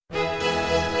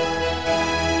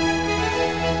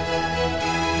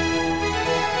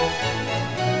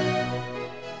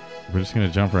We're just going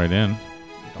to jump right in.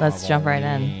 Let's jump right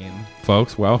in.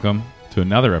 Folks, welcome to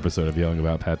another episode of Yelling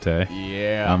About Pate.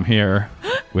 Yeah. I'm here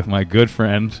with my good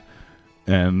friend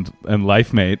and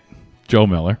life mate, Joe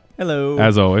Miller. Hello.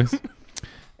 As always.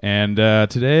 And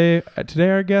today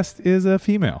our guest is a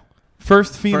female.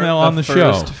 First female on the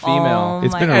show. First female. Oh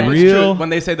It's my been God. a And real... it's true, when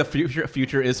they say the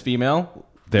future is female,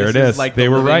 There this it is. Like They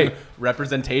the were living right.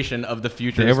 Representation of the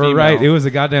future. They is were female. right. It was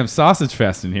a goddamn sausage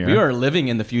fest in here. We are living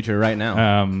in the future right now.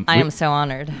 I am so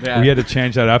honored. Yeah. We had to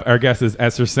change that up. Our guest is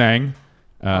Esther Sang.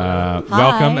 Welcome,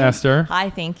 Hi. Esther. Hi,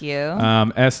 thank you.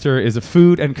 Esther is a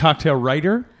food and cocktail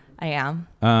writer, I am.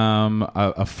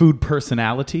 a food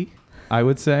personality, I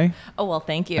would say, Oh, well,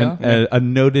 thank you. and a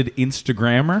noted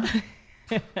Instagrammer.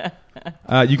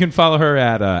 You can follow her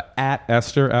at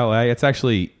Esther LA. It's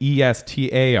actually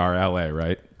ESTARLA,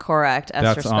 right? Correct.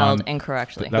 Esther That's spelled on-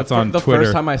 incorrectly. that's on the Twitter.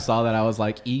 first time I saw that, I was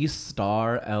like,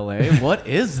 E-Star LA? What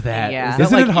is that? Yeah. Is that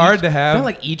Isn't like it hard to have- Is that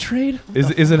like E-Trade?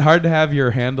 Is it hard to have your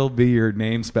handle be your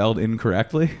name spelled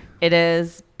incorrectly? It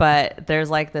is, but there's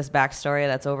like this backstory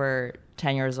that's over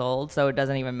 10 years old, so it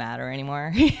doesn't even matter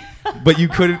anymore. But you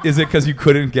couldn't. Is it because you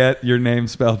couldn't get your name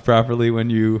spelled properly when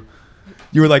you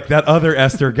were like that other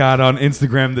Esther got on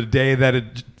Instagram the day that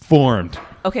it formed?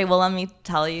 Okay, well, let me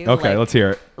tell you. Okay, let's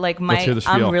hear it. Like Let's hear the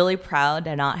spiel. I'm really proud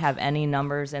to not have any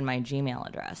numbers in my Gmail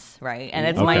address, right? And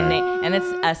it's my Okay. name, and it's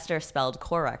Esther spelled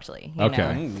correctly. You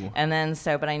Okay. know? And then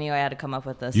but I knew I had to come up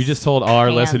with this. You just told all our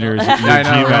handle. listeners your I know,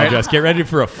 Gmail right? address. Get ready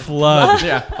for a flood,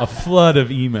 Yeah. a flood of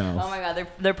emails. Oh my God,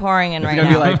 they're pouring in It's right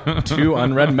going now. to be like 2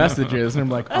 unread messages. And I'm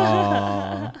like,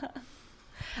 oh.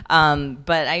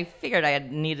 But I figured I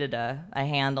had needed a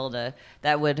handle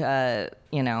that would,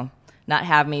 not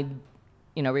have me,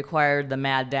 require the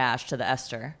mad dash to the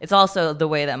Esther. It's also the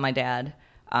way that my dad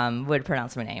would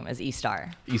pronounce my name as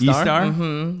E-Star E-Star?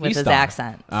 with his E-Star.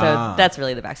 accent. So Ah. that's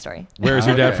really the backstory. Where's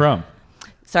your dad Okay. from?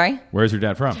 Sorry? Where's your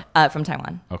dad from? From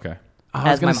Taiwan. Okay. I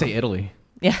was As going my to say mom. Italy.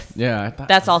 Yes. Yeah. I thought,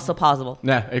 That's also possible.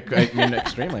 yeah,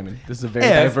 extremely. I mean, this is a very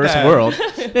Yeah, diverse that- world.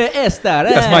 That's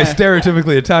my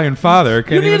stereotypically Italian father.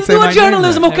 Can't even say my name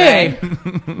right.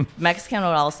 okay? Mexican would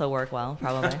also work well,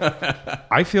 probably.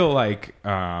 I feel like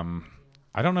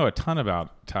I don't know a ton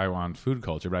about Taiwan food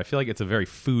culture, but I feel like it's a very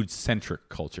food-centric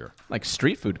culture. Like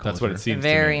street food culture. That's what it seems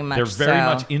Very to me. much They're very so.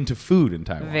 much into food in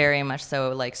Taiwan. Very much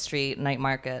so, like street, night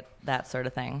market, that sort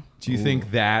of thing. Do you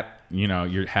think that,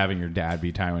 you're having your dad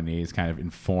be Taiwanese kind of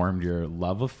informed your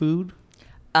love of food?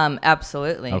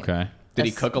 Absolutely. Okay. Did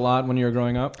he cook a lot when you were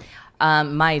growing up?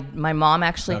 My mom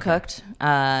actually Okay.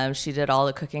 cooked. She did all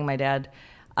the cooking. My dad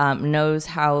knows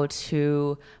how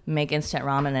to make instant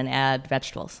ramen and add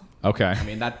vegetables. Okay. I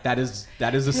mean, that is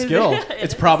a skill. It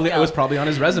was probably on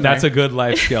his resume. That's a good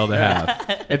life skill to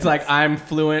have. It's like I'm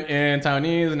fluent in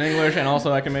Taiwanese and English, and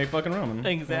also I can make fucking ramen.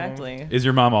 Exactly. Is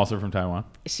your mom also from Taiwan?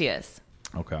 She is.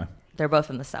 Okay. They're both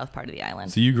from the south part of the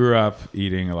island. So you grew up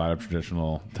eating a lot of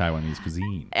traditional Taiwanese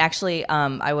cuisine. Actually,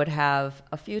 I would have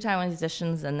a few Taiwanese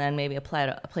dishes and then maybe a plate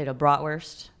of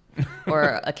bratwurst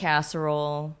or a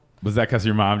casserole. Was that because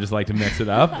your mom just liked to mix it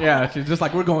up? Yeah, she's just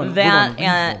like we're going. That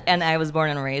and I was born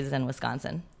and raised in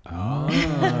Wisconsin.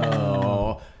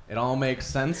 Oh, it all makes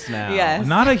sense now. Yes.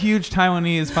 Not a huge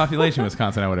Taiwanese population in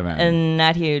Wisconsin, I would imagine. And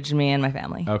not huge, me and my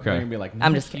family. We're Okay. gonna be like,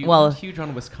 I'm just huge, kidding. Well- huge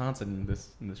on Wisconsin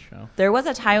in this show. There was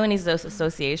a Taiwanese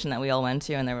association that we all went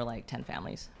to, and there were like 10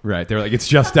 families. Right. They were like, it's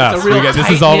just us. It's a real This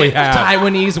is all we have.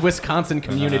 Taiwanese Wisconsin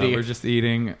community. We're just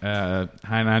eating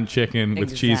Hainan chicken with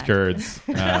cheese Exactly. curds.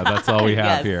 That's all we have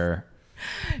Yes. here.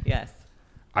 Yes.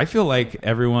 I feel like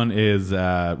everyone is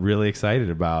really excited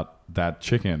about that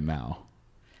chicken now.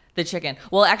 The chicken.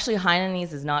 Well, actually,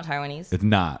 Hainanese is not Taiwanese. It's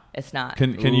not. It's not.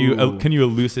 Can you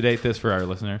elucidate this for our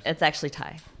listeners? It's actually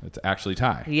Thai. It's actually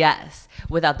Thai. Yes,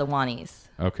 without the Wannies.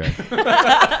 Okay.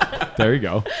 There you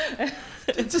go.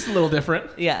 It's just a little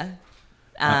different. Yeah.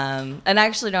 And I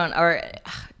actually don't,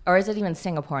 or is it even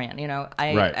Singaporean?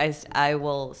 Right. I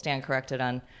will stand corrected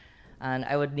on, and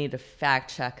I would need to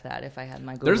fact check that if I had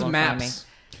my Google There's in front of me. maps.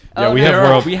 Yeah, Oh, we no.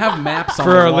 have We have maps on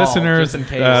for the our wall, listeners. just in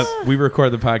case. We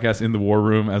record the podcast in the war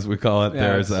room, as we call it. Yeah,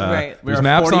 There's right. We there's are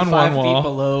maps on 45 one feet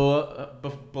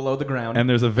wall, below the ground. and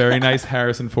there's a very nice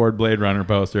Harrison Ford Blade Runner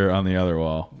poster on the other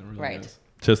wall, It really Right. is.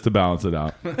 just to balance it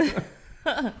out.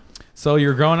 So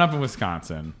you're growing up in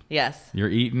Wisconsin. Yes. You're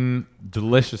eating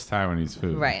delicious Taiwanese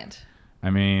food. Right. I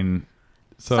mean,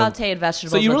 so Sauteed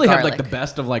vegetables. So you with really have garlic. like the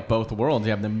best of like both worlds.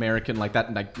 You have the American, like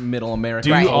that, like middle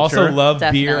American. do you culture. also love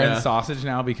beer Definitely. and sausage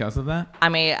now because of that? I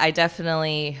mean, I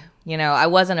definitely, I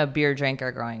wasn't a beer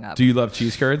drinker growing up. Do you love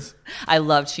cheese curds? I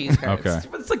love cheese curds. Okay.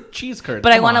 It's like cheese curds.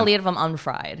 But I Come want to on. leave them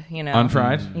unfried,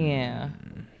 Unfried? Yeah.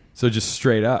 So just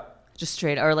straight up. just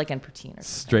straight, or like in poutine or something.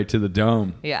 Straight to the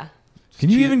dome. Yeah, Can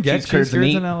you even get cheese curds and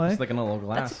in meat, LA? Just like in a little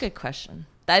glass. that's a good question.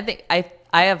 I think I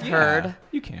have heard.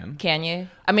 You can. Can you?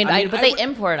 I mean, I but they would-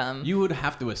 import them. You would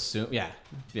have to assume. Yeah.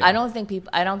 I don't think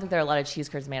there are a lot of cheese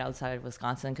curds made outside of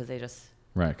Wisconsin because they just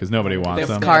Right, because nobody They wants have,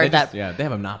 them. Card they just- that- yeah, they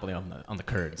have a monopoly on the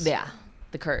curds.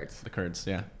 the curds. The curds,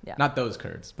 yeah. Yeah. Not those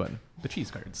curds, but the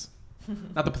cheese curds.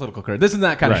 Not the political curd. This is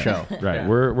that kind right. of show. Right, Yeah.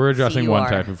 we're addressing one CUR.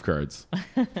 type of curds.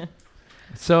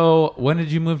 So when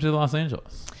did you move to Los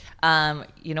Angeles?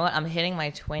 You know what? I'm hitting my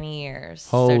 20 years.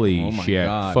 Holy Oh my shit,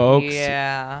 God. folks!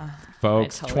 Yeah.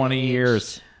 Folks, I totally 20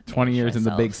 years, aged 20 years in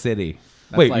the myself. big city.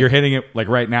 That's Wait, like- you're hitting it like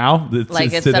right now?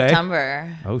 Like it's today?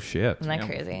 September. Oh shit! Isn't that Yeah,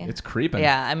 crazy? It's creeping.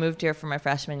 Yeah, I moved here for my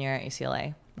freshman year at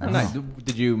UCLA. Oh, nice.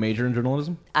 Did you major in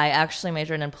journalism? I actually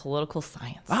majored in political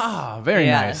science. Ah, very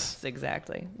yes, nice.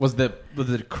 exactly. Was the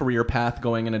career path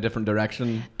going in a different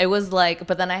direction? It was like,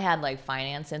 but then I had like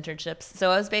finance internships, so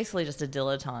I was basically just a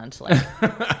dilettante,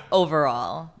 like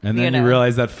overall. And then you know.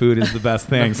 realize that food is the best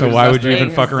thing. food So is why the would best you even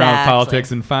thing. fuck around with Exactly.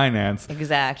 politics and finance?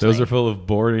 Exactly. Those are full of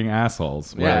boring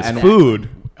assholes. Yeah, Whereas and- food,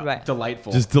 right.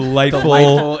 Delightful. just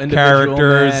delightful, individual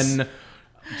characters, men,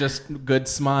 just good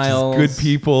smiles. good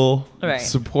people, Right.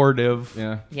 supportive.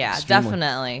 Yeah. Yeah, Extremely.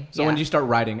 definitely. So when did you start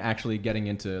writing, actually getting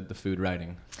into the food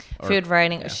writing? Or- food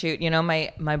writing? yeah. Shoot, you know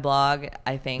my blog.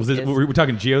 I think Was this, is, were we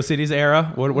talking GeoCities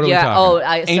era? What are we yeah.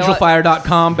 talking?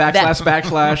 Angelfire.com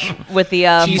 // with the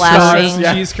Cheese flashing. stars,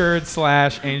 yeah. Cheese curds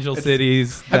 / Angel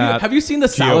Cities. Have you seen the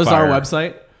Salazar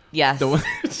website? Yes. The one,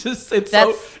 it's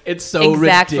That's so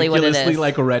exactly what it ridiculously is.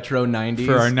 like a retro 90s.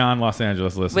 For our non-Los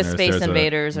Angeles listeners, Space there's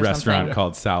Invaders a or restaurant something.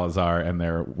 called Salazar, and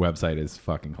their website is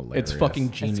fucking hilarious. It's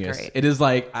fucking genius. great. It is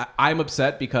like I'm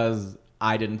upset because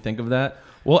I didn't think of that.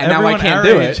 well. and now Everyone I can't our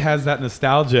do age it. has that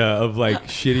nostalgia of like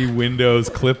shitty Windows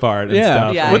clip art and Yeah,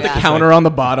 stuff. Yeah, with yeah. the counter on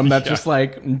the bottom that Yeah. just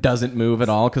like doesn't move at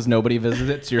all because nobody visits it.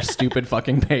 It's your stupid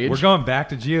fucking page. We're going back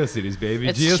to GeoCities, baby.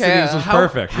 It's GeoCities true. was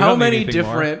perfect. We How don't need many anything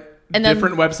more. different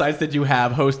websites did you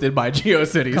have hosted by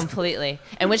GeoCities? Completely.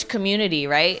 And which community,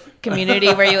 right?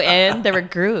 Community were you in? There were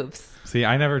groups. See,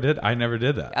 I never did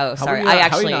that. Oh, How sorry. are you not- I how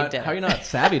actually are you not, did. How are you not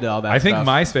savvy to all that I think stuff?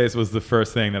 MySpace was the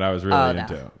first thing that I was really Oh, no.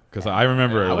 into because I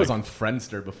remember. I was like, on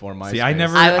Friendster before MySpace. See, I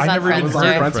never. I was on never even Friendster.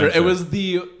 heard Friendster. of Friendster. It was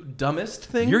the dumbest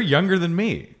thing. You're younger than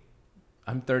me.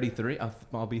 I'm 33.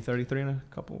 I'll be 33 in a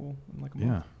couple. In like a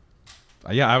month.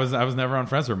 Yeah, I was never on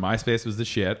Friendster. MySpace was the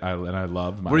shit, and I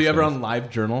loved MySpace. Were you ever on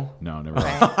LiveJournal? No, never.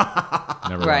 Right. Was.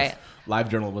 Never Right.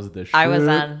 LiveJournal was the shit. I was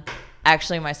on,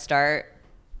 actually, my start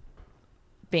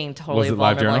being totally Was it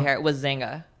vulnerable LiveJournal? here was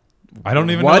Zynga. I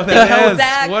don't even know What what the that hell? is.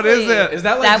 Exactly. What is it? Is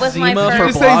that like That was my Zima first- for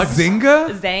Did you say blogs?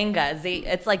 Zynga? Zanga.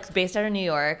 It's like based out of New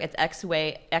York. It's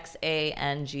Xanga.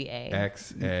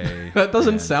 XA. That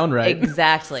doesn't sound right.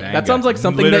 Exactly. Zanga. That sounds like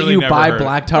something that Literally you never buy heard.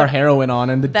 black tar heroin on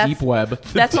in the That's- deep web.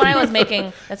 That's when I was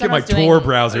making. That's Get when I my was doing. Tor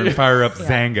browser and fire up Yeah.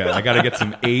 Zanga. I got to get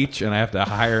some H, and I have to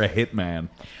hire a hitman.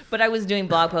 But I was doing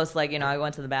blog posts like I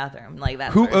went to the bathroom like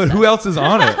that. sort of Who stuff. else is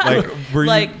on it? Like, were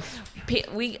Like you?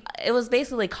 it was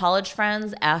basically college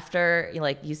friends after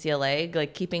like UCLA,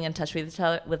 like keeping in touch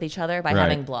with each other by Right.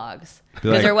 having blogs Be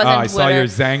because like, there wasn't I saw your Twitter.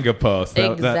 Zanga post.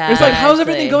 Exactly. It's like, how's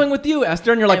everything Exactly. going with you,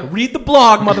 Esther? And you're like, And- read the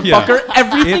blog, motherfucker.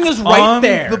 Everything It's is right on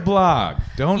there. the blog.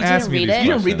 Don't You ask didn't me read these it?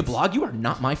 You didn't read the questions. blog. You are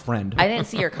not my friend. I didn't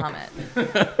see your comment.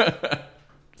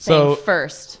 So- Saying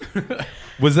first.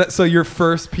 Was that so? Your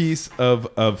first piece of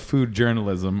food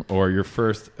journalism, or your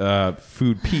first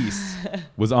food piece,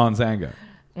 was on Zanga?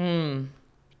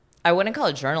 I wouldn't call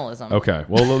it journalism. Okay,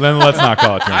 well then let's not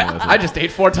call it journalism. I just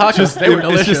ate 4 tacos. They were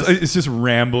delicious. It's just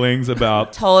ramblings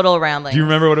about. Total rambling. Do you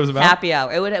remember what it was about? Happy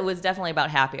hour. It was definitely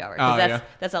about happy hour. 'cause Oh, that's,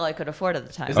 that's all I could afford at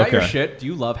the time. Is that your Okay. shit? Do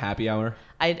you love happy hour?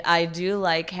 I do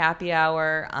like happy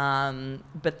hour,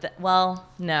 but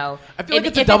no. I feel like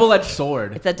it's a double-edged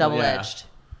sword. It's a double-edged.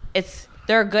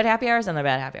 There are good happy hours and there are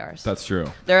bad happy hours. That's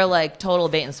true. There are like total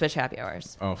bait and switch happy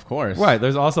hours. Oh, of course. Right.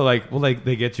 There's also like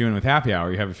they get you in with happy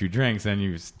hour. You have a few drinks, and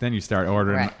you start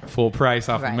ordering Right. full price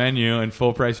off the Right. menu and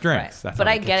full price drinks. That's But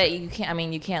how I they get you. it. You can't. I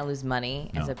mean, you can't lose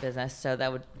money as No. a business. So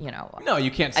that would, No,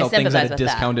 you can't I sell things at sympathize a with that.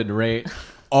 discounted rate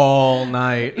all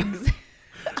night.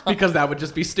 Because that would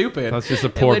just be stupid. That's just a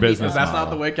poor would be business. That's not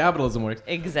model. the way capitalism works.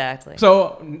 Exactly.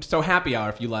 So happy hour.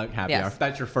 If you like happy Yes. hour, if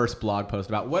that's your first blog post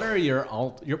about what are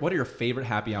your favorite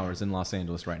happy hours in Los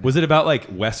Angeles right now? Was it about like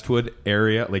Westwood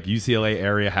area, like UCLA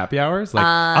area happy hours? Like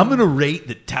I'm gonna rate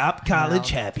the top college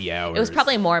happy hours. it was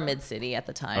probably more mid city at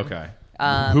the time. okay.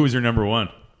 Who was your number one?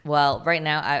 Well, right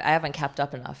now I haven't kept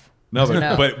up enough. No, but,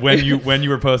 No. but when you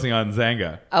were posting on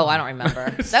Zanga. Oh, I don't remember.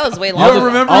 That was way You longer. don't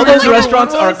remember? All those Remember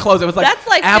restaurants what it are was? closed. It was like, That's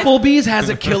like Applebee's has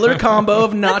a killer combo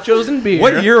of nachos and beer.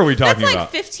 What year are we That's talking like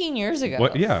about? 15 years ago.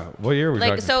 What year are we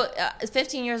Like talking?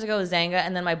 15 years ago was Zanga,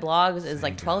 and then my blog is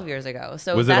like 12 years ago.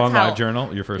 So Was it that's on how,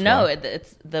 LiveJournal? Your first No, blog?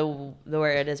 it's the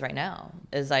where it is right now.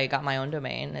 Is I got my own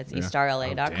domain. It's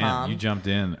eastarla.com. Damn, you jumped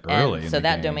in And early. so in the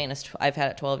that game. domain is I've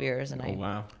had it 12 years, and Oh,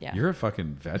 wow. Yeah. You're a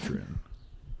fucking veteran.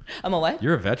 I'm a what?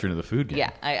 You're a veteran of the food game. Yeah,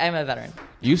 I'm a veteran.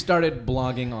 You started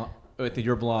blogging with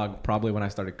your blog probably when I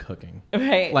started cooking.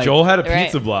 Right. Like- Joel had a Right.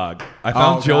 pizza blog. I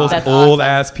found God. Joel's That's old awesome.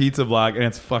 ass pizza blog, and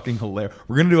it's fucking hilarious.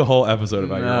 We're gonna do a whole episode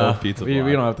about your old pizza we, blog.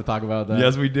 we don't have to talk about that.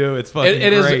 Yes, we do. It's fucking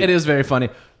It is. great. It is very funny.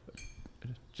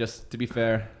 Just to be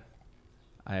fair,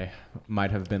 I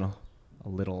might have been a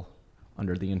little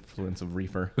under the influence of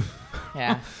reefer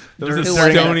Yeah. That was the Who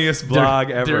wasn't? stoniest blog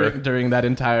ever. during that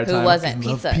entire time. Who wasn't?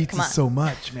 Love Pizza. Come on. so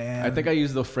much, man. I think I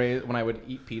used the phrase when I would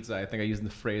eat pizza. I think I used the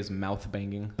phrase mouth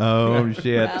banging. Oh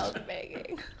shit! Mouth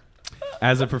banging.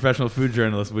 As a professional food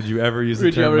journalist, would you ever use the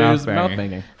Would you term ever mouth use banging? mouth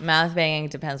banging? Mouth banging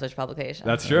depends which publication.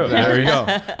 That's true. There you go.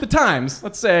 The Times.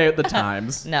 Let's say the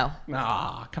Times. No.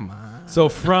 Ah, come on. So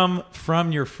from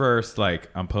your first, like,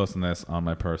 I'm posting this on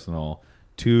my personal,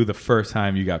 to the first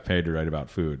time you got paid to write about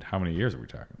food, how many years are we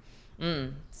talking?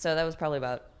 So that was probably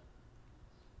about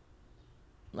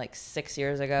like 6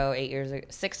 years ago, 8 years ago,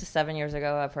 6 to 7 years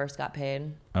ago. I first got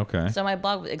paid. Okay. So my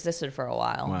blog existed for a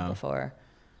while Wow. before.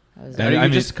 I was. And Are you I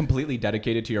mean- just completely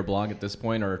dedicated to your blog at this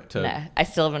point, or to? Nah, I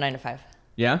still have a 9 to 5.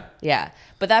 Yeah. Yeah,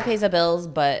 but that pays the bills.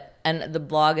 And the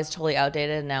blog is totally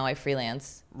outdated now. I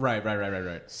freelance, Right.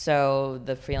 so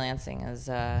the freelancing is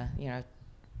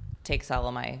takes all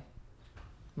of my.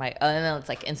 And then it's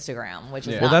like Instagram, which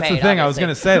is Yeah. not Well, that's the paid, thing. I was obviously.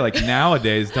 gonna say, like,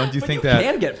 nowadays, don't you think that?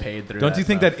 can get paid through? Don't you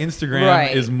think stuff. that Instagram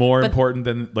Right. is more But- important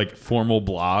than like formal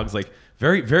blogs? Like,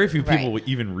 very few people Right. will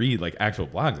even read like actual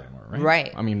blogs anymore, right?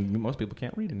 Right. I mean, most people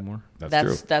can't read anymore. That's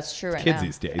true. That's true. Right Kids now.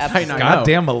 these days. Absolutely. I know.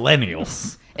 Goddamn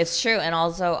millennials. It's true, and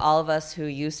also all of us who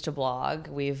used to blog,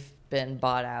 we've been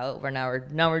bought out.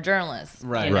 We're journalists,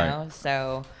 Right. You Right. know,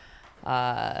 so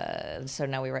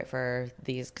now we write for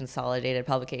these consolidated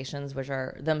publications, which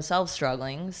are themselves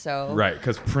struggling. So Right,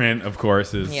 because print, of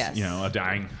course, is Yes. a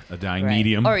dying Right.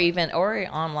 medium. or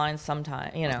online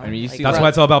sometime. You know, I mean, you like see That's why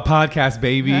it's all about podcasts,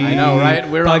 baby. I know, right?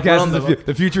 We're on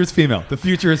the future is female. The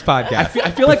future is podcast. I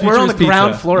feel like The we're future on the is pizza.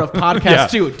 ground floor of podcasts Yeah.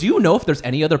 too. Do you know if there's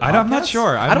any other podcasts? I'm not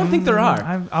sure. I don't think there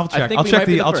are. I'll check. I think I'll we check might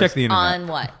be the. I'll check first. the internet. on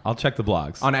what? I'll check the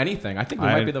blogs. On anything. I think we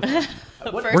I- might be the first.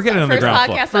 We're getting on the first ground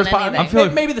floor. podcast First on pod- anything. I'm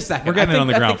feeling- maybe the second. We're getting I think, it on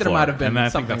the I ground think there floor, might have been and I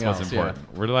think something that's what's else,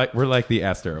 important. We're like the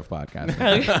Esther of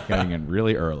podcasting, getting in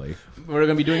really early. Yeah. We're going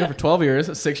to be doing it for 12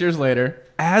 years. 6 years later.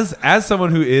 As someone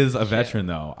who is a veteran,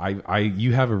 though,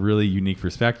 you have a really unique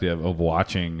perspective of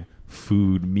watching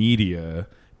food media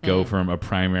go from a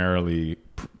primarily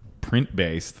print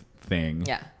based thing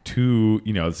Yeah. to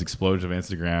this explosion of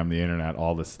Instagram, the internet,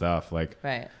 all this stuff. Like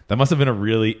Right. that must have been a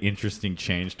really interesting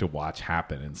change to watch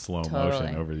happen in slow motion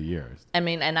Totally. over the years. I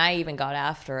mean, and I even got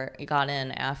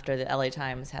in after the LA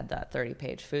Times had that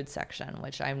 30-page food section,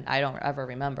 which I don't ever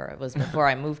remember. It was before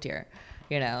I moved here,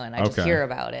 and I just Okay. hear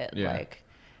about it. Yeah. Like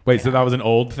Wait, so that was an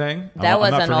old thing? that I'm was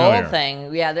not an familiar. old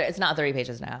thing. Yeah, it's not 30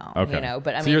 pages now. Okay.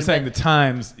 But I so mean, you're saying but- the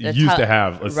Times the used Ti- to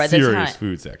have a right, the serious Ti-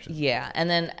 food section. Yeah, and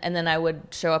then I would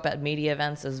show up at media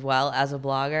events as well as a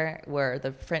blogger, where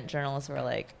the print journalists were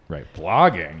like, Right.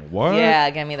 Blogging. What? "Yeah,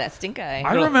 give me that stink eye."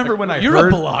 I remember when You're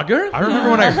a blogger? I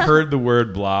remember when I heard the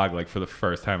word blog like for the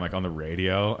first time, like on the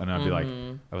radio, and I'd be like,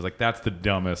 I was like, "That's the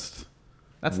dumbest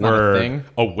That's word." not a thing.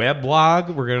 A web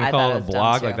blog? We're gonna I call thought it it a was dumb,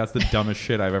 blog? too. Like that's the dumbest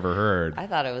shit I've ever heard. I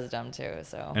thought it was dumb too.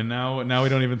 So And now we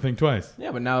don't even think twice.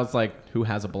 Yeah, but now it's like, who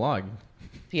has a blog?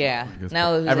 yeah,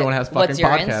 now who's Everyone it- has fucking what's your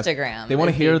podcasts. Instagram? They want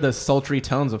to Is hear the sultry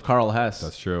tones of Carl Hess.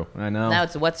 That's true. I know. Now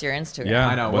it's what's your Instagram? Yeah.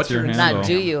 I know. What's your What's your handle? Not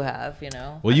do you have?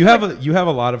 Well, you have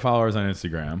a lot of followers on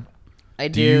Instagram. I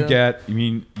Do you get? I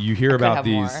mean, you hear about have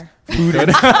these more. food.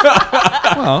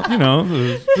 Well,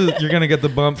 you're gonna get the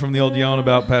bump from the old yelling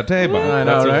about pate. Bump. I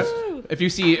know, That's what- right? If you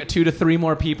see 2 to 3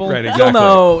 more people, Right, exactly. you'll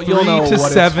know 3 to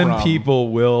what 7 it's from.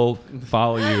 people will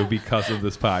follow you because of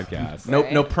this podcast.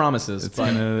 No promises. It's but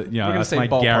gonna, we're gonna that's say my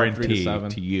ballpark 3 guarantee 7.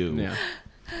 to you. Yeah.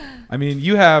 I mean,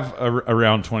 you have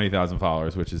around 20,000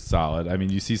 followers, which is solid. I mean,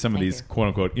 you see some of Thank these you. quote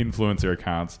unquote influencer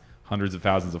accounts, hundreds of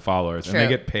thousands of followers, and they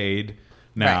True. get paid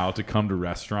now Right. to come to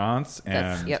restaurants,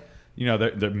 That's- and yep.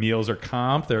 their meals are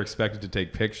comped. They're expected to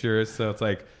take pictures. So it's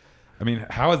like, I mean,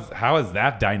 how is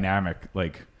that dynamic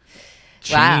like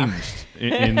Wow. changed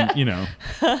in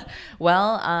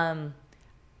Well,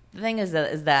 the thing is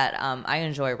that I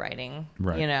enjoy writing,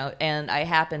 Right. you know, and I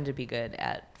happen to be good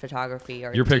at photography.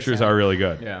 Or Your pictures decent. are really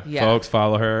good. Yeah. Yeah. Folks,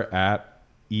 follow her at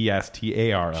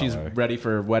ESTARLA. She's ready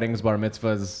for weddings, bar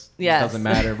mitzvahs. Yes. Doesn't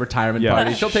matter. Retirement Yeah.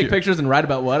 parties. She'll take pictures and write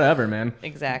about whatever, man.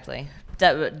 Exactly.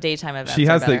 Daytime events. She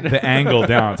has are better. the angle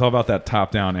down. It's all about that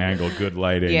top-down angle, good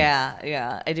lighting.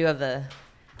 Yeah. I do have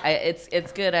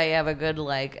it's good. I have a good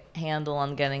like handle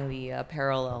on getting the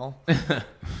parallel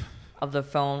of the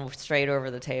phone straight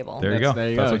over the table. There you go. There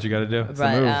you That's go. what you got to do. That's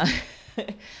the move.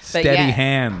 But Steady yeah.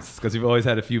 hands, because you've always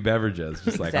had a few beverages.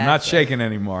 Just like, I'm not Exactly. shaking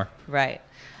anymore. Right.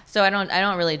 So I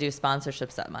don't really do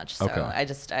sponsorships that much. So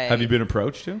Okay. Have you been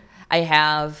approached to? I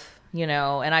have, you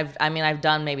know, and I've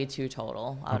done maybe 2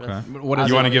 total out Okay. of. What is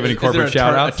You it? wanna give any Is there corporate a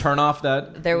shout-outs? A turn off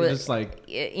that There you're was just like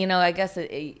you know, I guess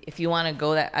if you want to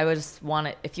go that, I would just want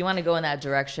to. If you want to go in that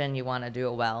direction, you want to do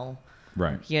it well,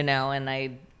 Right. you know. And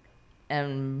I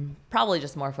am probably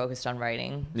just more focused on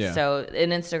writing. Yeah. So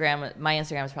in Instagram, my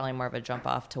Instagram is probably more of a jump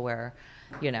off to where,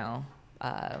 you know,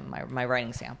 my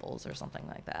writing samples or something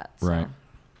like that. So, Right.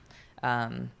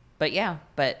 But yeah,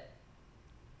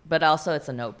 but also it's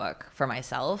a notebook for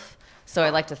myself. So I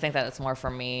like to think that it's more for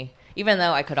me, even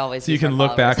though I could always. So you use my can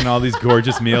look followers. back on all these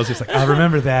gorgeous meals, just like, I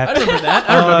remember that. I remember that.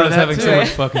 Oh, I was that having too. so much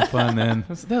fucking fun then.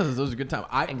 Those are good times.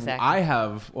 Exactly. I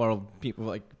have or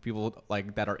people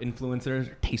like that are influencers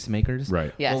or tastemakers.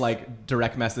 Right. Yes. Will like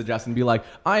direct message us and be like,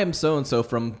 I am so and so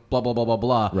from blah blah blah blah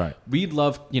blah. Right. We'd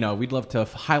love to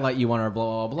highlight you on our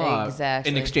blah blah blah.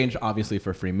 Exactly. In exchange, obviously, for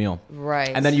a free meal.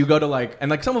 Right. And then you go to like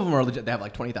some of them are legit. They have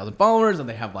like 20,000 followers, and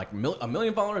they have like a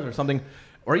million followers or something.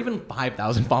 Or even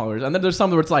 5,000 followers, and then there's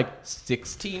some where it's like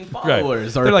 16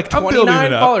 followers, or They're like, I'm building 29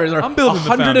 it up. followers, or I'm building the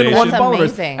 101 foundation. That's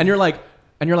followers, amazing. and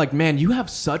you're like, man, you have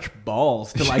such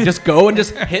balls to like just go and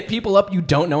just hit people up you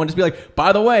don't know and just be like,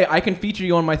 by the way, I can feature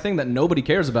you on my thing that nobody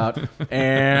cares about,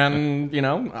 and you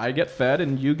know, I get fed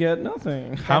and you get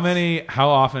nothing. How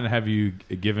often have you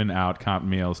given out comp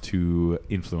meals to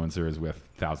influencers with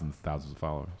thousands of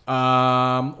followers?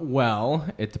 Well,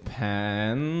 it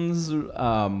depends.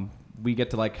 We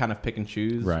get to like kind of pick and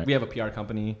choose. Right. We have a PR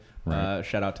company. Right.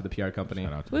 Shout out to the PR company.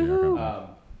 Shout out to the PR company.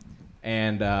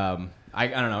 And I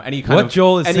don't know any kind What of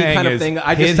Joel is any saying kind of is thing.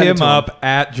 I hit just send it him to up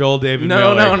at Joel David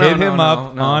No, Miller. no, hit no, him no,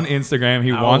 up no. on Instagram.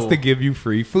 He No. wants to give you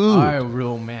free food.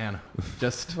 real man.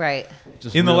 Just right.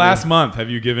 In the really- last month,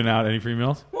 have you given out any free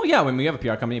meals? Well, yeah. When we have a PR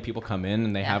company, people come in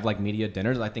and they have like media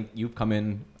dinners. I think you've come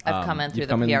in. I've come in you've through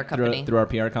the come in PR company. through our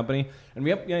PR company, and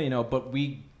we have but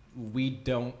we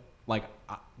don't like.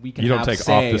 We can You don't have take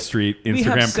say- off the street we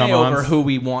have Instagram say come-ons? over who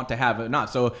we want to have it not.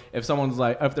 So if someone's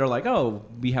like, if they're like, oh,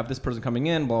 we have this person coming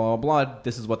in, blah blah blah,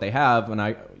 this is what they have,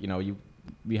 and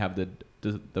we have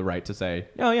the right to say,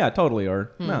 oh yeah, totally,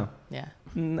 or no, Yeah.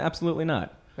 absolutely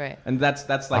not. Right. And that's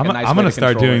like I'm a nice. going way to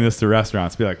start control doing it. this to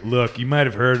restaurants. Be like, look, you might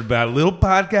have heard about a little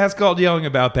podcast called Yelling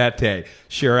About That Day.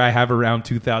 Sure, I have around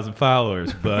 2,000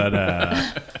 followers, but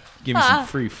give me some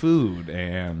free food,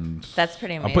 and That's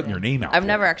pretty amazing. I'm putting your name out I've there.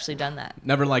 never actually done that.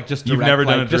 Never like just You've direct, never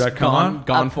done like, a just direct come-on?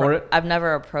 gone for it. I've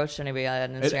never approached anybody on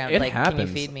Instagram It like, happens can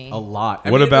you feed me? a lot.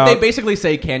 What about- they basically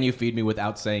say, "Can you feed me?"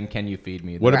 without saying, "Can you feed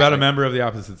me?" What They're about a like- member of the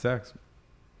opposite sex?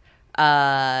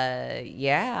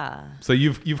 Yeah. So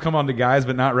you've come on to guys,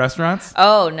 but not restaurants?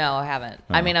 Oh no, I haven't.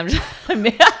 I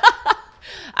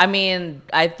Oh. mean,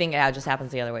 I think it just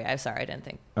happens the other way. I'm sorry, I didn't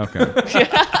think. Okay.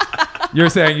 You're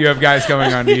saying you have guys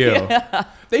coming on to you.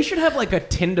 They should have like a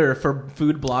Tinder for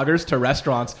food bloggers to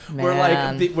restaurants, where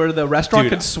Man. where the restaurant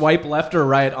Dude. could swipe left or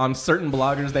right on certain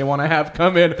bloggers they want to have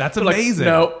come in. That's They're like, amazing.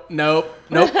 nope.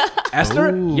 Esther,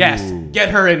 Ooh. yes,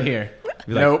 get her in here.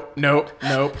 Be like- Nope.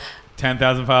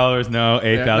 10,000 followers? No.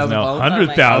 8,000? No. followers?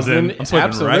 100,000? Oh I'm swiping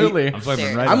Absolutely. right. I'm swiping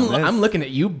Seriously. right on this. I'm looking at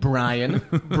you, Brian.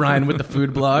 Brian with the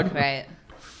food blog. Right.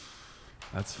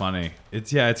 That's funny.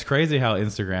 It's crazy how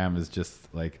Instagram is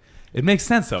just like, it makes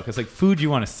sense though, because like food, you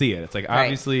want to see it. It's like Right.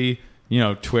 obviously,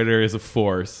 Twitter is a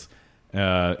force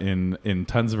in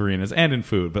tons of arenas and in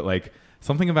food, but like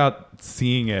something about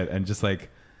seeing it and just like,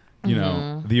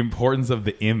 the importance of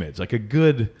the image, like a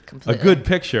good Completely.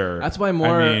 picture. That's why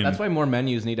more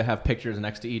menus need to have pictures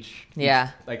next to each Yeah.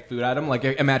 like food item. Like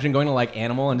imagine going to like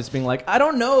Animal and just being like, I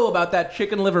don't know about that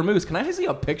chicken liver mousse. Can I see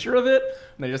a picture of it?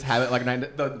 And they just have it like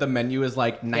the menu is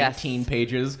like 19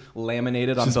 pages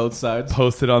laminated on both sides.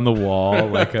 posted on the wall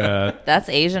like a. That's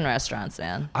Asian restaurants,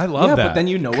 man. I love Yeah, that. but then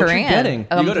you know what Korean. you're getting.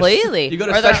 Completely. You go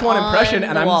to Or they're Szechuan on Impression,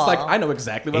 and the I'm just like, wall. I know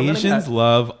exactly what I'm Asians going to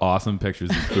love awesome pictures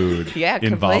of food Yeah, involved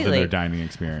in completely. their dining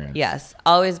experience. Yes.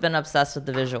 Always been obsessed with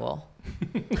the visual.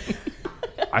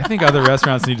 I think other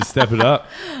restaurants need to step it up.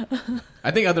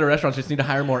 I think other restaurants just need to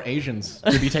hire more Asians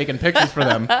to be taking pictures for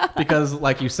them because,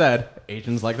 like you said,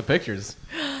 Asians like the pictures.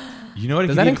 You know what?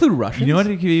 Does that include Russians? You know what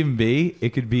it could even be? It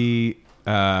could be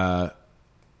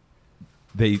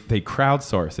they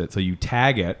crowdsource it, so you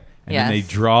tag it, and then they Yes.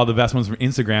 draw the best ones from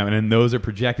Instagram, and then those are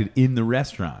projected in the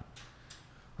restaurant.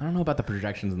 I don't know about the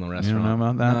projections in the You restaurant. don't know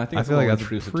about that? No, I think it's feel a like little that's a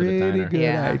intrusive to the pretty diner. good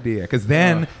Yeah. idea. Because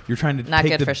then you're trying to Not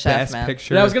take good the for chef, best man.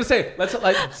 picture. Yeah, I was gonna say let's the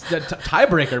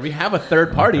tiebreaker. We have a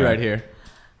third party Okay. right here.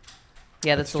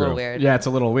 Yeah, that's That's a little true. weird. Yeah, it's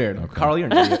a little weird. Carl, you're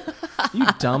an idiot. You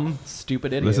dumb,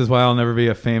 stupid idiot. This is why I'll never be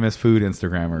a famous food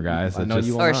Instagrammer, guys. I It know just-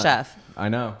 you will Or not. chef. I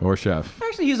know. or chef.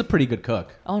 Actually, he's a pretty good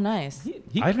cook. Oh, nice.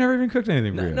 He I've never even cooked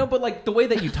anything for you. No, but like the way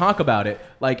that you talk about it,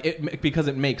 like it because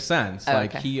it makes sense. Oh,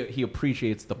 like okay. he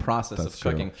appreciates the process That's of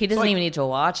true. cooking. He doesn't So, like, even need to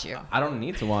watch you. I don't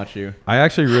need to watch you. I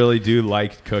actually really do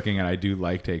like cooking, and I do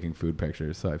like taking food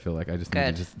pictures. So I feel like I just need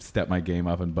Good. to just step my game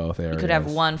up in both areas. You could have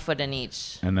 1 foot in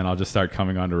each. and then I'll just start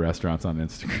coming onto restaurants on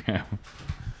Instagram.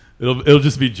 It'll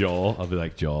just be Joel. I'll be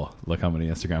like, Joel, look how many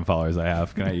Instagram followers I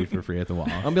have. Can I eat for free at the wall?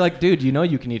 I'll be like, dude, you know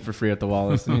you can eat for free at the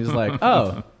Wallace, and he's like,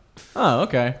 oh,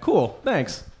 okay, cool,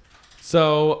 thanks.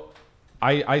 So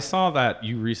I saw that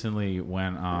you recently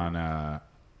went on a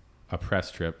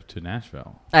press trip to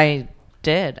Nashville. I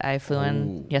did. I flew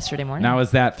in yesterday morning. Now,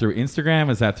 is that through Instagram?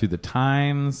 Is that through the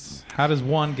Times? How does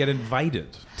one get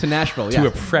invited To Nashville, to yeah.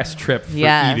 a press trip for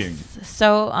yes. eating?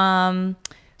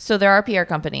 So there are PR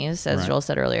companies, as Right. Joel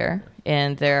said earlier,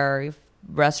 and there are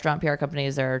restaurant PR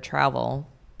companies, there are travel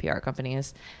PR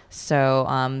companies. So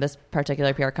this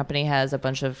particular PR company has a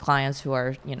bunch of clients who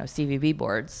are, CVB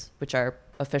boards, which are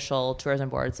official tourism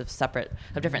boards of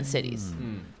different cities.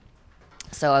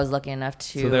 So I was lucky enough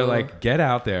to. So they're like, get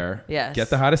out there, Yes. get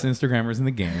the hottest Instagrammers in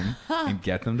the game, and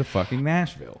get them to fucking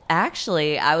Nashville.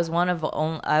 Actually, I was one of the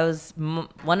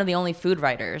only food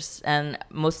writers, and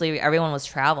mostly everyone was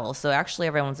travel. So actually,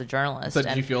 everyone's a journalist. So did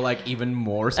and- you feel like even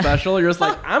more special? You're just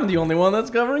like, I'm the only one that's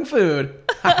covering food.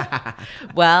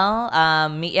 Well,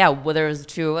 there was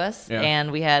 2 of us, Yeah.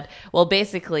 and we had.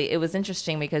 Basically, it was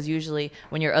interesting because usually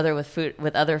when you're other food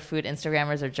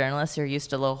Instagrammers or journalists, you're used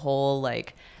to the whole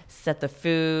like set the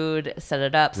food, set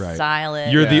it up, Right. style it.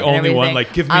 You're the and only one, everything.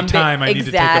 like, give me time, I need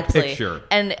to take a picture.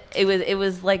 And it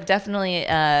was like definitely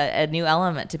a new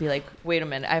element to be like, wait a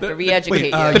minute, I have to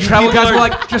re-educate wait, you. The travel people guys are- were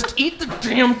like, just eat the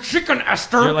damn chicken,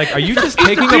 Esther. You're like, are you just Eat the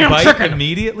taking a damn bite chicken.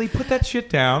 immediately? Put that shit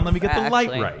down. Let me get the light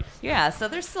Exactly. right. Yeah, so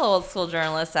there's still old school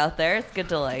journalists out there. It's good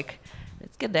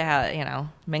to have,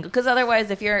 mingle. Because otherwise,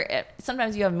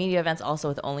 sometimes you have media events also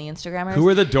with only Instagrammers. Who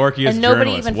are the dorkiest And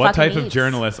nobody journalists? even What fucking type of eats.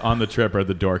 journalists on the trip are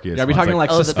the dorkiest? Yeah, are we ones? talking like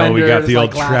Oh, the- suspenders? we got the like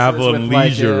old glasses travel and with, like,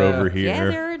 leisure over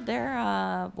here.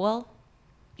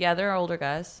 Yeah, they're older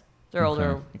guys. They're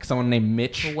older, like someone named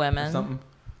Mitch or Women. something.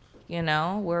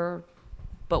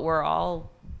 we're all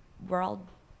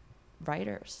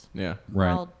writers. Yeah. We're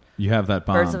Right. all You have that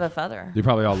bond. birds of a feather. You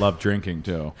probably all love drinking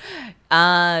too.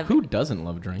 Who doesn't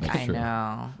love drinking? I true.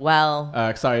 know.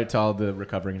 Well, Sorry to all the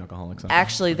recovering alcoholics.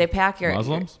 actually, they pack your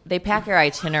Muslims?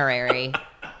 itinerary,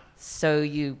 so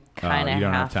you kind of you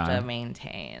don't have have to time.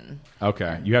 maintain.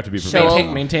 Okay, you have to be Show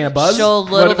professional. maintain a buzz. Show a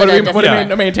little what bit are of we, what are we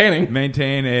discipline. maintaining?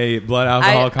 Maintain a blood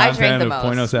alcohol I drank content the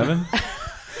of most. 0.07.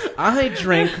 I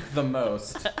drank the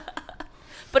most.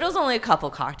 But it was only a couple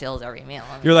cocktails every meal.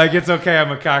 You're like, it's okay.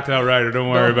 I'm a cocktail writer. Don't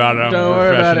worry about it. I'm Don't a worry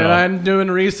about it. professional. I'm doing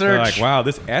They're research. like, wow,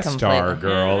 this Estar Completely.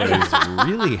 girl is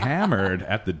really hammered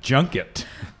at the junket.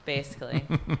 Basically.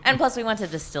 And plus, we went to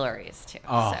distilleries, too.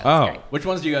 Oh. so it was Oh. great. Which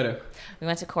ones do you go to? We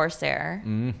went to Corsair,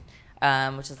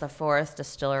 which is the 4th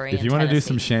distillery If in you want to do Tennessee.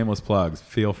 some shameless plugs,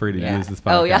 feel free to Yeah. use this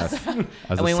podcast Oh, yes. as And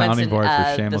a we went sounding to, board for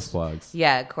uh, shameless this- plugs.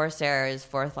 Yeah, Corsair is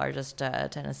 4th largest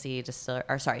Tennessee distillery,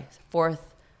 4th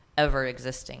ever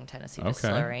existing Tennessee Okay.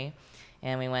 distillery.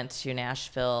 And we went to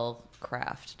Nashville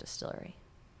Craft Distillery.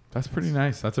 That's pretty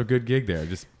nice. That's a good gig there.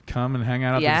 Just come and hang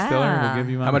out at Yeah. the distillery. We'll give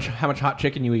you money. How much hot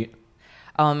chicken you eat?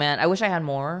 Oh man, I wish I had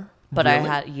more, but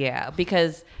Really?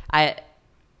 because I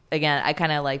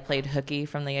kind of like played hooky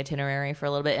from the itinerary for a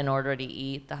little bit in order to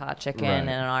eat the hot chicken Right.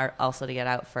 and also to get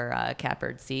out for a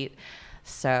catbird seat.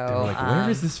 So They're like, where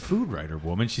is this food writer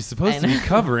woman? She's supposed I to be know.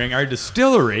 covering our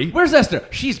distillery, Where's Esther?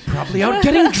 She's probably out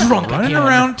getting drunk running again.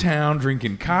 around town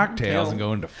drinking cocktails and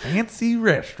going to fancy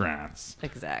restaurants.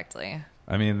 Exactly.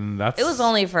 I mean, that's It was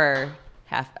only for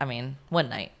one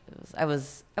night. I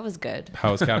was good.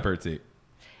 how was catbird seat?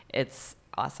 It's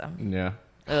awesome. Yeah.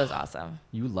 It was awesome.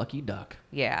 You lucky duck.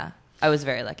 Yeah, I was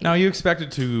very lucky. Now, you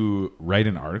expected to write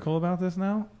an article about this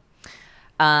now?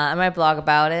 I might blog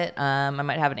about it. I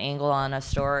might have an angle on a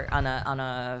story on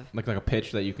a Like a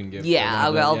pitch that you can give. Yeah,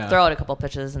 to one of I'll them, throw out a couple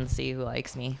pitches and see who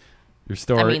likes me. Your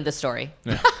story. I mean, the story.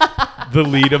 the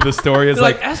lead of the story is They're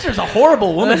like, Esther's a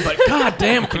horrible woman, but god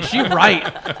damn, can she write?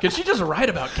 Can she just write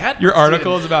about cat? your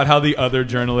article is about how the other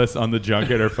journalists on the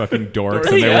junket are fucking dorks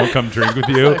and they Yeah. won't come drink with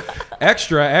you.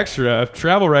 Extra,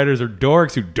 travel writers are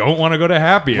dorks who don't want to go to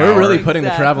happy hour. We're really putting the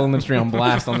Exactly. travel industry on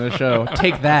blast on this show.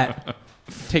 Take that,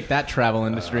 travel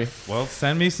industry. Well,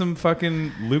 send me some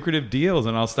fucking lucrative deals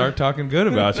and I'll start talking good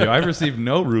about you. I've received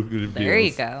no lucrative deals There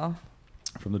you go.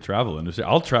 from the travel industry.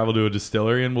 I'll travel to a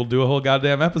distillery and we'll do a whole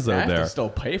goddamn episode I have there. to still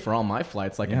pay for all my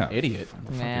flights like Yeah. an idiot.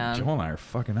 Man. Joel and I are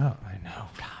fucking up. I know,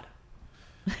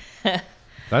 God.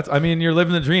 I mean, you're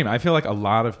living the dream. I feel like a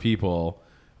lot of people,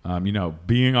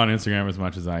 being on Instagram as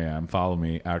much as I am, follow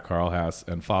me at Carl Hess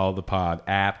and follow the pod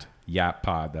at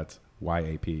YapPod. That's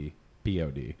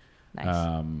YAPPOD.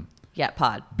 Nice. Yeah,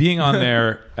 pod. Being on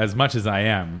there as much as I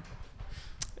am,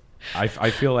 I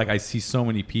feel like I see so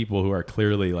many people who are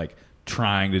clearly like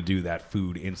trying to do that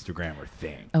food Instagrammer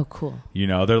thing. Oh, cool.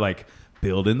 They're like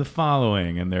building the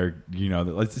following and they're,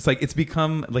 it's like it's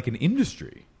become like an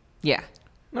industry. Yeah.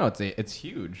 No, it's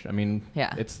huge. I mean,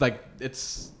 Yeah. it's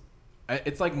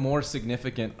like more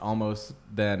significant almost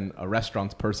than a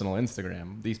restaurant's personal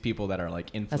Instagram. These people that are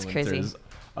like That's crazy. influencers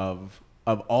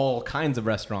of all kinds of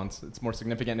restaurants. It's more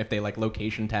significant if they like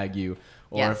location tag you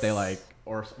or Yes. if they like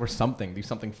or something, do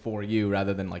something for you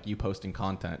rather than like you posting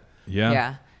content. Yeah.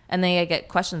 Yeah. And they get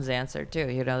questions answered too.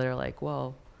 They're like,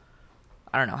 well,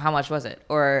 I don't know, how much was it?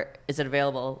 Or is it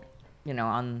available,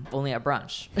 on only at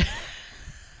brunch?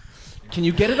 Can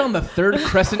you get it on the third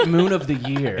crescent moon of the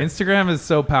year? Instagram is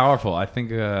so powerful. I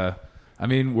think,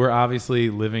 we're obviously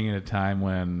living in a time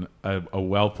when a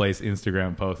well-placed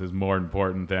Instagram post is more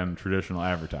important than traditional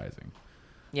advertising,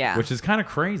 Yeah. which is kind of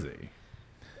crazy.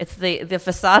 It's the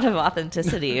facade of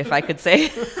authenticity, if I could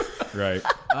say. Right.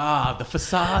 The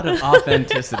facade of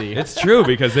authenticity. It's true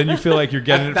because then you feel like you're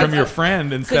getting it from your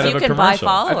friend instead Because of you a can buy commercial.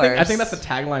 followers. I think that's the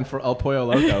tagline for El Pollo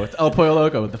Loco. It's El Pollo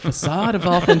Loco, the facade of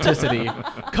authenticity.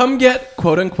 Come get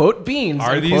quote unquote beans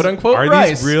and quote unquote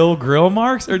rice. These real grill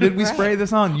marks or did we Right. spray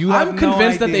this on? You have I'm no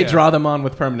convinced that they idea. draw them on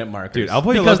with permanent markers. Dude, El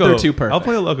Pollo because Loco, they're too perfect. El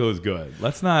Pollo Loco is good.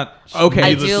 Let's not Okay.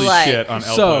 I do needlessly like- shit on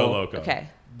El So- Pollo Loco. Okay.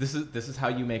 This is how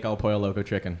you make El Pollo Loco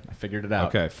chicken. I figured it out.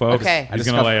 Okay, folks. Okay. He's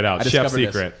going to lay it out. I Chef discovered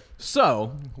this. secret.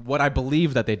 So, what I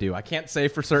believe that they do, I can't say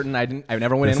for certain. I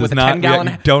never went This in is with a not, 10-gallon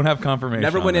you don't have confirmation.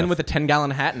 Never on went in this. with a 10-gallon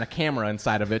hat and a camera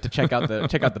inside of it to check out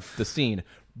the scene.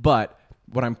 But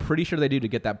what I'm pretty sure they do to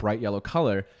get that bright yellow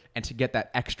color and to get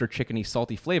that extra chickeny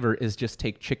salty flavor is just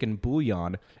take chicken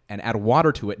bouillon and add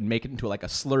water to it and make it into like a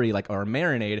slurry or a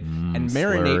marinade and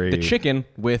marinate slurry. the chicken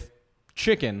with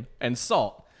chicken and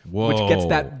salt. Whoa. Which gets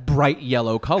that bright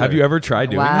yellow color. Have you ever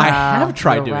tried doing Wow. that? I have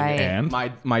tried You're doing right. it. And?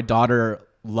 My daughter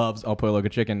loves El Pollo Loco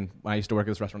chicken. When I used to work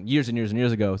at this restaurant years and years and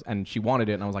years ago, and she wanted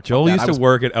it, and I was like, Joel "Fuck used that." to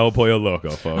work at El Pollo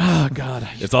Loco, folks. Oh God,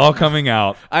 It's all coming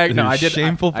out. I It's did.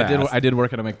 Shameful I fast. did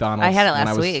work at a McDonald's. I had it when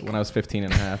last week. when I was 15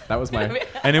 and a half. That was my.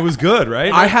 And it was good,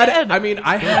 right? I had it. I mean,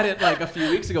 I had it like a few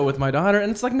weeks ago with my daughter, and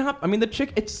it's like not. I mean, the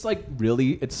chick. It's like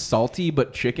really. It's salty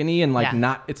but chickeny, and like Yeah.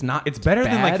 not. It's not. It's better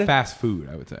than like bad. fast food,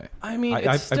 I would say. I mean,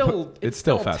 I it's still. put- it's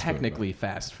still still fast food, technically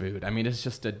fast food. I mean, it's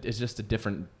just a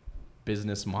different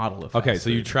business model of. Okay, fast so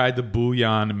you food. tried the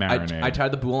bouillon marinade. I tried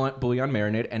the bouillon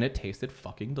marinade, and it tasted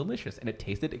fucking delicious, and it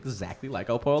tasted exactly like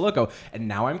El Pollo Loco. And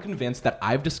now I'm convinced that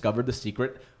I've discovered the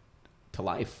secret to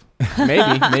life.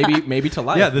 Maybe to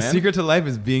life. Yeah, the man. secret to life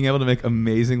is being able to make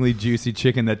amazingly juicy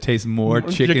chicken that tastes more More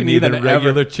chickeny chickeny than than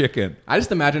regular ever. chicken. I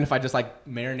just imagine if I just like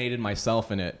marinated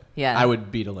myself in it, Yeah. I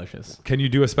would be delicious. Can you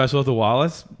do a special at the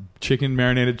Wallace? Chicken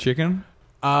marinated chicken?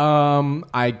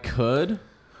 I could.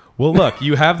 Well, look,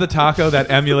 you have the taco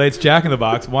that emulates Jack in the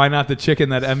Box. Why not the chicken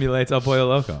that emulates El Pollo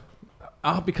Loco?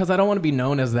 Because I don't want to be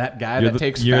known as that guy You're that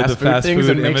takes you're fast the food fast things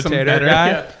food and makes them imitator better. guy?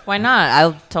 Yeah. Why not?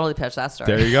 I'll totally pitch that story.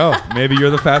 There you go. Maybe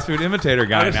you're the fast food imitator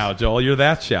guy now, Joel. You're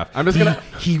that chef. I'm just gonna.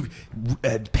 He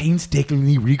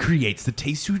painstakingly recreates the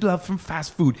taste you love from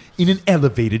fast food in an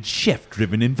elevated,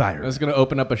 chef-driven I environment. was gonna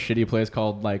open up a shitty place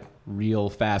called like Real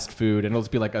Fast Food, and it'll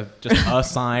just be like just a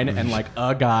sign and like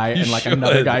a guy and like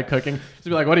another should. guy cooking. Just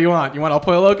be like, what do you want? You want El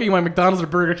Pollo Loco? You want McDonald's or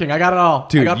Burger King? I got it all.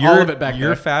 Dude, I got all of it back your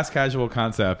there. fast casual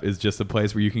concept is just a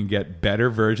place where you can get better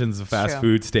versions of fast True.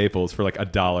 food staples for like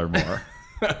 $1 more.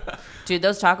 Dude,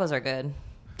 those tacos are good.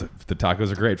 The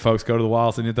tacos are great. Folks, go to the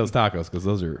Wallace and eat those tacos because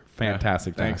those are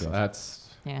fantastic Thanks. tacos.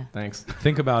 Yeah. Thanks.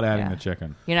 Think about adding Yeah. the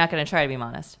chicken. You're not going to try to be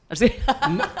honest. I'm just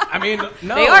kidding. No, I mean,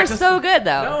 no. They are just- so good,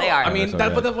 though. No, They are. I mean, so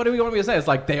that, good. but what do you want me to say? It's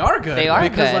like they are good. They are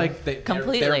because good. like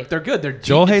Completely. they're good. They're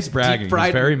Joel deep- hates it's bragging. deep-fried-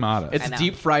 He's very modest. It's I know.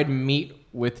 deep fried meat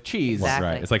with cheese Exactly.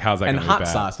 Right. It's like, how's that and going to be hot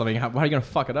bad? sauce. I mean, how are you going to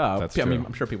fuck it up? That's I mean, true.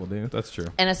 I'm sure people do. That's true.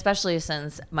 And especially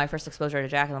since my first exposure to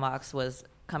Jack in the Box was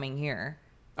coming here.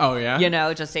 Oh yeah. You know,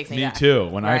 it just takes me Me back. too.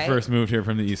 When I Right? first moved here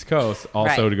from the East Coast,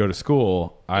 also Right. to go to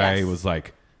school, I Yes. was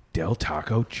like, Del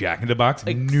Taco, Jack in the Box,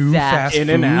 new fast In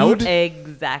and food? Out?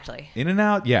 Exactly.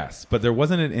 In-N-Out, yes, but there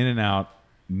wasn't an In-N-Out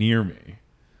near me.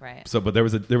 Right. So, but there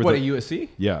was a What, at USC?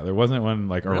 yeah, there wasn't one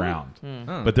like Really? around,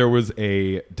 Oh. but there was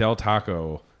a Del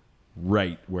Taco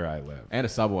right where I live. And a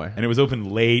Subway. And it was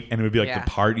open late, and it would be like Yeah. the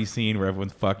party scene where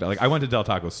everyone's fucked up. Like I went to Del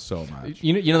Taco so much.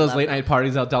 You know those Love late it. night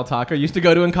parties out Del Taco used to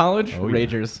go to in college? Oh, yeah.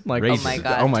 Ragers. Like, Ragers. Oh my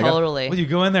god. Oh my God. Totally. Well, you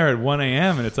go in there at 1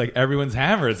 a.m. and it's like everyone's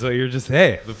hammered, so you're just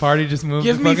the party just moved.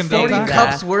 Give to me fucking Del 40 Taco.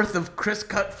 Exactly. cups worth of crisp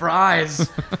cut fries.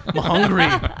 I'm hungry.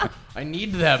 I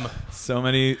need them. So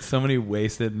many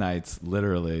wasted nights,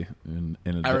 literally. In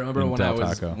a, I remember in when Del I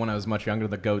was Taco. when I was much younger,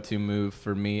 the go-to move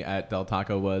for me at Del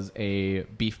Taco was a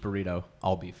beef burrito,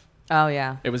 all beef. Oh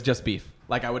yeah. It was just beef.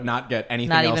 Like I would not get anything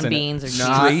Not else even in beans it. or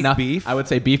Not- cheese. not- Beef? I would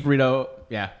say beef burrito.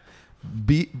 Yeah.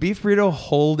 beef burrito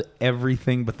hold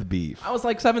everything but the beef. I was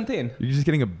like 17. You're just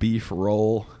getting a beef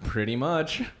roll. Pretty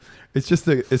much. It's just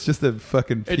a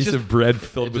fucking It's piece just- of bread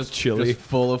filled It with just, chili. just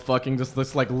full of fucking just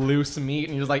this like loose meat,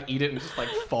 and you just like eat it and it just like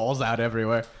falls out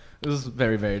everywhere. It was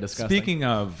very, very disgusting. Speaking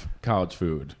of college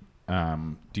food,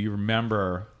 do you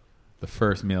remember the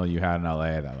first meal you had in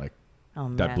LA that Oh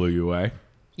man. that blew you away?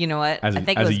 You know what? As I a-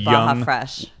 think it as was a Baja young-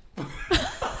 Fresh.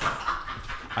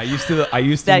 I used to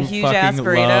That huge ass fucking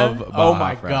burrito? love Oh Baja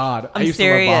my Fresh. god, I I'm used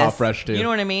serious. to love Baja Fresh too. You know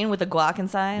what I mean? With the guac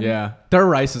inside. Yeah, their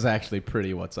rice is actually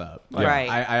pretty. What's up? Like, Right.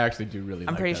 I actually do really.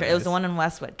 I'm like pretty that sure it was rice. the one in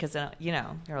Westwood because you're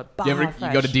like Baja You ever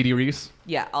Fresh. you go to DD Reese?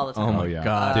 Yeah, all the Oh time. my Oh yeah,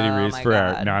 God. Diddy Oh Reese my for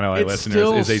our God. non-LA It's listeners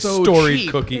still is a so storied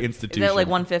cheap. cookie Is institution. it like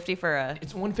 150 for a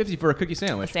It's $150 for a cookie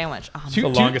sandwich. sandwich? Oh, It's the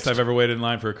man. longest I've ever waited in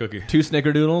line for a cookie. 2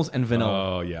 snickerdoodles and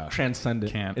vanilla. Oh yeah,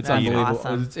 Transcendent. Can't It's That's unbelievable.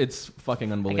 awesome. It's fucking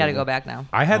I unbelievable. gotta go back now.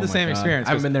 I had Oh the my same God. experience.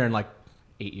 I haven't been there in like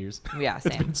 8 years. Yeah, It's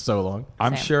same. been so long.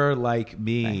 I'm Same. sure, like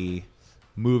me,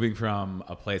 moving from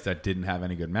a place that didn't have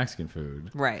any good Mexican food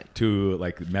Right. to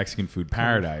like Mexican food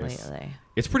paradise, Completely.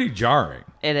 it's pretty jarring.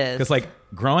 It is. Because like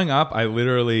growing up, I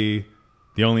literally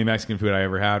the only Mexican food I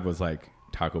ever had was like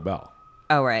Taco Bell.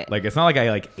 Oh right. Like it's not like I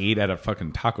like ate at a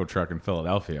fucking taco truck in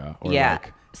Philadelphia. Or Yeah,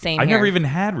 like, same I here. never even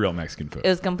had real Mexican food. It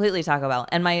was completely Taco Bell,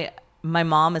 and my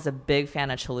mom is a big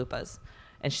fan of chalupas,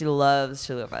 and she loves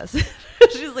chalupas.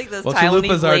 She's like this well,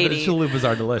 Taiwanese lady. chalupas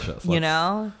are delicious. You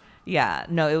know? Yeah.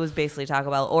 No, it was basically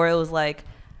Taco Bell, or it was like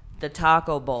the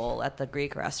taco bowl at the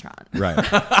Greek restaurant. Right.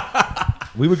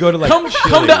 We would go to like Come to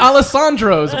Chili's.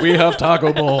 Alessandro's. We have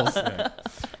taco bowls.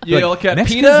 You Like, look at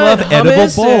Mexicans pita love and edible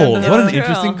hummus bowls. and- What an It's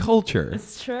interesting true. culture.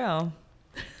 It's true.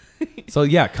 So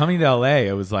yeah, coming to LA,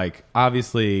 it was like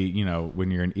obviously, you know,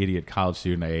 when you're an idiot college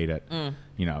student, I ate at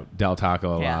you know, Del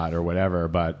Taco a Yeah. lot or whatever.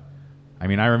 But I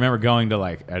mean, I remember going to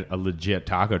like a legit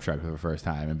taco truck for the first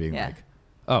time and being Yeah. like,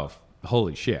 "Oh,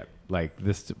 holy shit! Like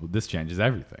this changes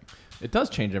everything." It does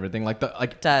change everything. Like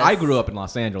Does. I grew up in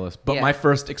Los Angeles, but Yeah. my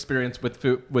first experience with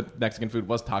food, with Mexican food,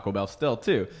 was Taco Bell still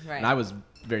too. Right. And I was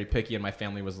very picky, and my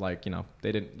family was like, you know,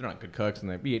 they're not good cooks,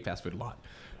 and we ate fast food a lot.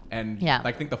 And Yeah.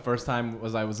 I think the first time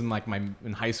was I was in like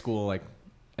in high school, like,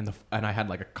 and I had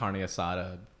like a carne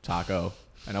asada taco,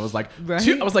 and I was like, Right.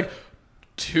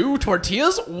 two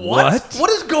tortillas? What? What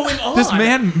is going on? This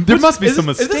man, there must be some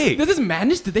Is this, mistake. is this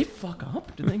madness? Did they fuck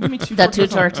up? Did they give me two? The two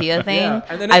tortillas? tortilla thing. Yeah.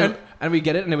 And then and we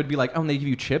get it, and it would be like, oh, and they give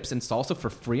you chips and salsa for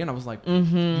free, and I was like,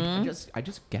 I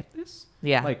just get this.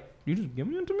 Yeah. Like you just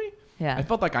giving it to me. Yeah. I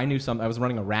felt like I knew something. I was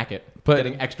running a racket, But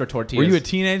getting extra tortillas. Were you a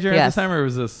teenager at Yes. this time, or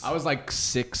was this? I was like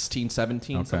 16,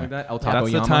 17, Okay. something like that. El That's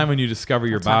the Taco time Yama. when you discover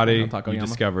your El Taco- body. El Taco You Yama.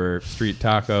 discover street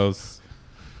tacos.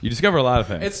 You discover a lot of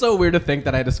things. It's so weird to think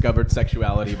that I discovered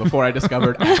sexuality before I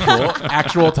discovered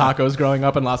actual tacos growing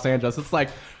up in Los Angeles. It's like,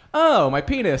 oh, my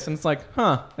penis. And it's like,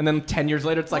 huh. And then 10 years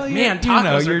later, it's like, Well, man, you know,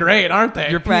 tacos are great, aren't they?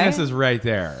 Your penis Right? is right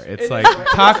there. It's It like is.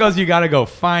 tacos. You got to go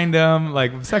find them.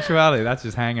 Like sexuality, that's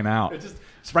just hanging out.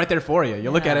 It's right there for you. You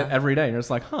look at Yeah. it every day, and you're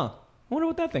just like, huh, I wonder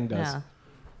what that thing does.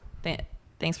 Yeah.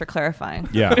 Thanks for clarifying.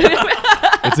 Yeah,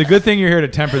 it's a good thing you're here to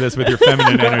temper this with your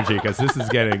feminine energy because this is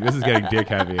getting dick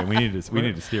heavy, and we need to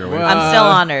steer away. Well, from I'm still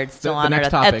honored. Still the honored next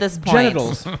at topic. this point.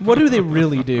 Genitals. What do they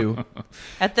really do?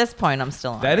 At this point, I'm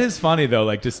still honored. That is funny though,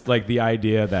 like just like the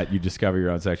idea that you discover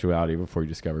your own sexuality before you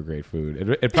discover great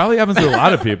food. It probably happens to a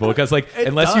lot of people because like It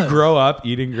unless you does. grow up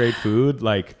eating great food,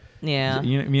 like Yeah.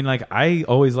 you know, I mean, like I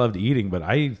always loved eating, but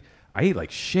I I ate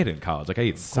like shit in college. Like I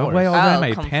ate Subway all the Oh, time. I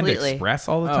ate Panda completely. Express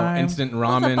all the Oh, time. instant Well,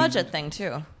 ramen. it's a budget thing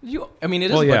too. I mean, it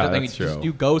is Well, a yeah, budget thing. that's It's just true.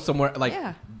 you go somewhere like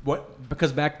Yeah.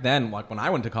 because back then, like when I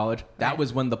went to college, that Right.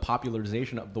 was when the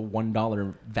popularization of the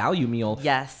 $1 value meal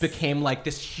Yes. became like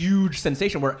this huge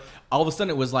sensation where all of a sudden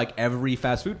it was like every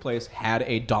fast food place had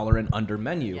a $1 and under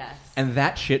menu. Yes. And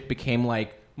that shit became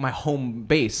like my home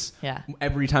base. Yeah.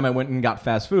 Every time I went and got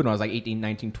fast food when I was like 18,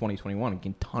 19, 20, 21, I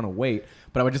gained a ton of weight.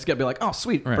 But I would just be like, oh,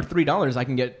 sweet. Right. For $3, I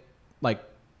can get like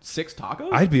 6 tacos?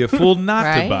 I'd be a fool not to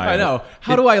Right? buy it. I know.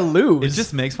 How do I lose? It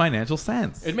just makes financial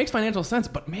sense. It makes financial sense,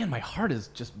 but man, my heart is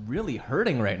just really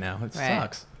hurting right now. It Right.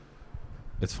 sucks.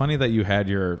 It's funny that you had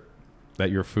your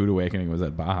food awakening was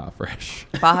at Baja Fresh.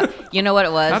 You know what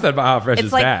it was? Not that Baja Fresh it's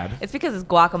is like, bad. It's because it's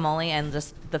guacamole and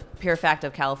just the pure fact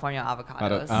of California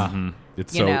avocados. Mhm.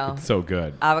 It's You know. it's so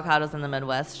good. Avocados in the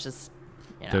Midwest just,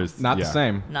 you know, There's Not yeah. the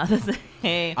same. not the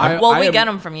same. I we am- get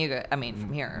them from you guys. I mean,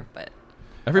 from here, but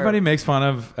Everybody makes fun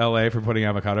of LA for putting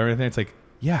avocado and everything. It's like,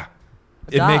 yeah,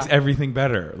 it Duh. makes everything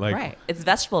better. Like, right. It's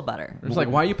vegetable butter. It's like,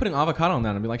 why are you putting avocado on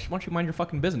that? And be like, why don't you mind your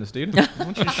fucking business, dude? Why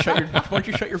don't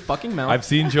you shut your fucking mouth? I've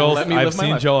seen Joel. Let me live I've my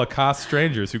seen life. Joel accost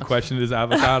strangers who questioned his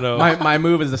avocado. My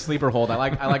move is the sleeper hold. I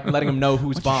like letting him know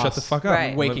who's Why don't you boss. shut the fuck up?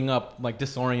 Right. Waking up like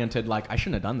disoriented, like I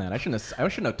shouldn't have done that. I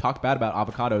shouldn't have talked bad about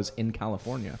avocados in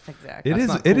California. Exactly. It That's is.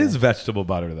 not It cool. is vegetable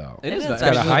butter though. It is. It's got a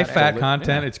vegetable high butter. fat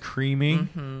content. Yeah. It's creamy.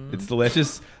 Mm-hmm. It's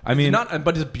delicious. I mean,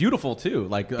 But it's beautiful too.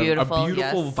 Like Beautiful, a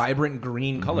beautiful, yes. vibrant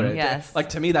green color. It- Yes. Like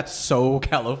to me, that's so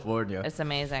California. It's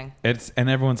amazing. and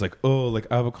everyone's like, oh, like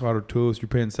avocado toast. You're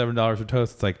paying $7 for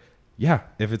toast. It's like, yeah,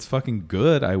 if it's fucking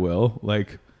good, I will.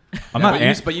 Like, I'm not.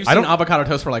 But you've I seen don't. avocado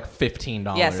toast for like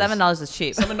 $15. Yeah, $7 is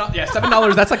cheap.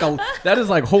 $7. That is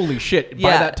like holy shit. Buy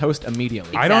Yeah. that toast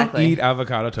immediately. I don't Exactly. eat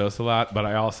avocado toast a lot, but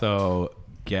I also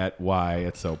get why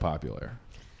it's so popular.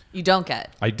 You don't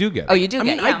get. I do get. Oh, it. you do I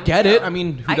mean, get. Yeah, I get me it. too. I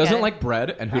mean, who I get doesn't it. like bread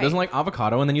and who Right. doesn't like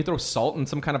avocado? And then you throw salt and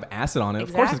some kind of acid on it.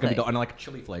 Of course, it's gonna be Exactly. and like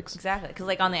chili flakes. Exactly, because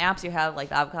like on the apps you have like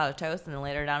the avocado toast, and then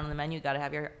later down on the menu you got to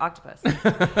have your octopus.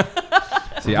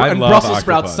 See, I and love Brussels octopus.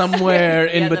 sprouts somewhere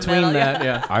Yeah, in in the between middle, that.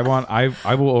 yeah. Yeah.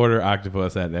 I will order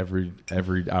octopus at every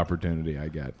opportunity I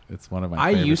get. It's one of my.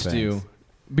 I favorite used things. to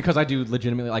because I do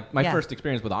legitimately like my Yeah. first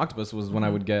experience with octopus was when I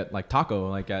would get like taco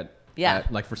like Yeah.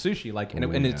 like for sushi like and,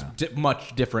 Ooh, and it's yeah.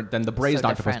 much different than the braised So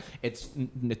octopus. different.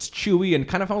 It's chewy and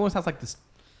kind of almost has like this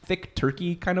thick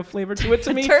turkey kind of flavor to it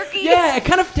to me. Turkey? Yeah, it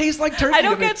kind of tastes like turkey. I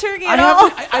don't to me. get turkey I at have all.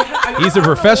 to- I He's a don't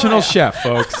know professional why. chef,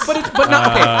 folks. But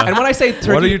not okay. And when I say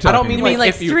turkey, are you I don't talking mean You like mean like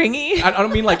if you, stringy? I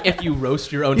don't mean like if you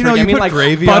roast your own You turkey. know, you I mean put like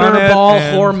gravy on it butterball,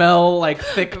 and- Hormel, like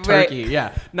thick Right. turkey.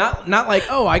 Yeah, not like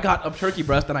oh I got a turkey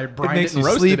breast and I It brined makes it and you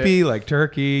roasted sleepy, it. like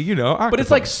turkey. You know, But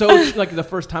it's like so like the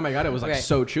first time I got it was like Right.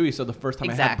 so chewy. So the first time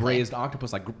I had Exactly. braised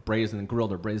octopus, like braised and then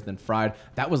grilled or braised and fried,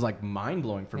 that was like mind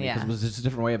blowing for me because Yeah. it was just a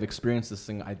different way of experiencing this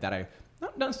thing that I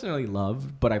not necessarily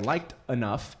loved, but I liked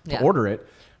enough to Yeah. order it,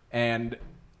 and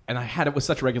I had it with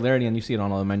such regularity, and you see it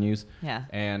on all the menus. Yeah.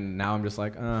 And now I'm just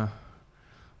like, I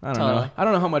don't Totally. know. I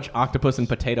don't know how much octopus and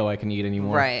potato I can eat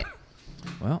anymore. Right.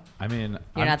 well, I mean,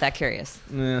 You're not that curious.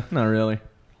 Not really.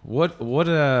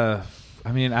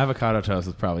 I mean, avocado toast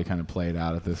is probably kind of played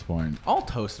out at this point. All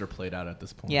toasts are played out at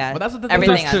this point. Yeah, but that's the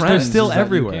everything thing. is. They're Trends still is that you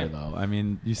everywhere, can't- though. I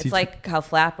mean, you see, It's like how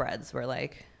flatbreads were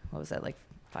like, what was that, like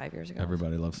 5 years ago?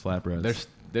 everybody loves flatbreads.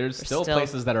 There's still still-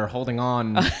 places that are holding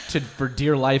on for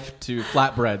dear life to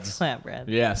flatbreads. Flatbread.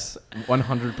 Yes,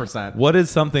 100%. What is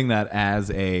something that, as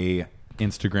a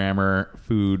Instagrammer,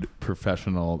 food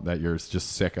professional, that you're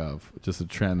just sick of? Just a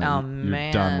trend that Oh, you're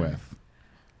man. done with?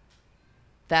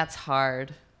 That's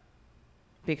hard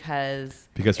because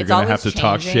Because you're it's going to have always to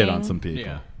talk shit on changing. some people.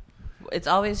 Yeah. It's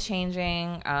always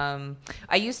changing.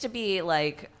 I used to be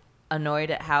like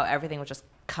annoyed at how everything would just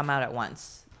come out at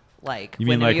once. Like You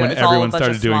mean like when it's all a everyone bunch of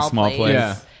started doing small plates?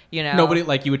 Yeah. You know, Nobody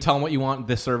like you would tell them what you want.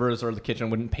 The servers or the kitchen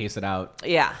wouldn't pace it out.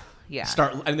 Yeah, yeah,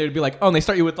 Start and they'd be like, oh, and they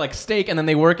start you with like steak, and then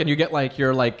they work, and you get like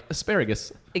your like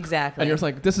asparagus, exactly. and you're just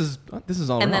like, this is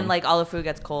all. and then wrong. like all the food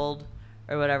gets cold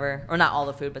or whatever, or not all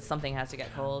the food, but something has to get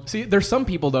cold. See, there's some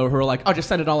people though who are like, "Oh, just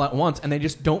send it all at once," and they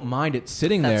just don't mind it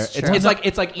sitting That's there. true. It's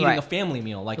like eating Right. a family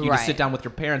meal. Like you just Right. sit down with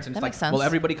your parents, and That it's makes like, sense. well,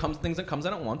 everybody comes in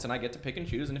at once, and I get to pick and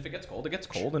choose. And if it gets cold, it gets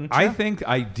cold. And I think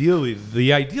ideally,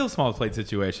 the ideal small plate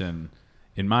situation,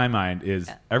 in my mind, is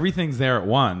everything's there at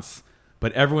once,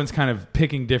 but everyone's kind of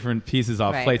picking different pieces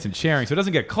off Right. plates and sharing, so it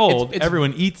doesn't get cold. It's-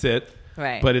 Everyone eats it,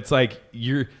 Right. But it's like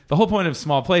the whole point of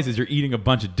small plates is you're eating a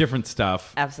bunch of different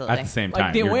stuff Absolutely. at the same Like,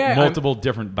 time. the You're way multiple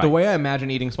different bites. The way I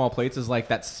imagine eating small plates is like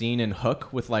that scene in Hook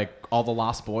with like all the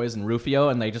Lost Boys and Rufio,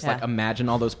 and they just like Yeah. imagine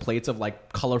all those plates of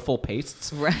like colorful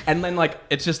pastes, Right. and then like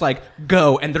it's just like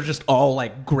go, and they're just all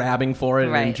like grabbing for it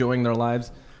and Right. enjoying their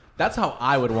lives. That's how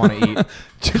I would want to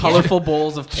eat colorful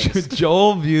bowls of paste.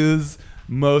 Joel views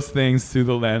most things through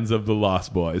the lens of the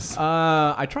Lost Boys.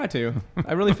 I try to.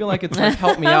 I really feel like it's like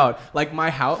helped me out. Like my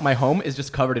home is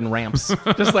just covered in ramps,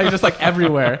 just like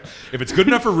everywhere. If it's good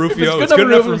enough for Rufio, it's enough good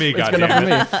enough for Rufus, me. It's good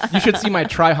enough for me. You should see my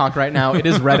Tri-Hawk right now. It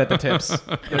is red at the tips.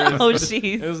 Oh,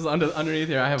 jeez. It was underneath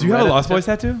here. I have. Do you red have a at Lost the Boys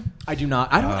tip. tattoo? I do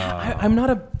not. I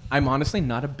don't. I'm honestly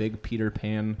not a big Peter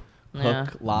Pan. Hook Yeah.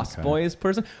 Lost Okay. Boys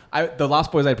person. The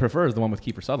Lost Boys I prefer is the one with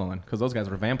Kiefer Sutherland because those guys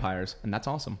were vampires and that's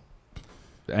awesome.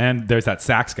 And there's that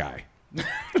sax guy.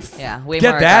 Yeah, way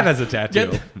Get more that aggr- as a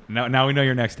tattoo. Now we know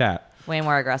your next tat. way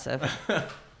more aggressive.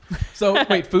 So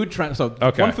wait, food trend. So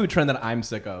Okay. one food trend that I'm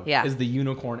sick of Yeah. is the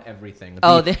unicorn everything.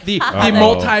 Oh, the Oh.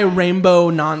 multi-rainbow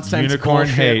nonsense Unicorn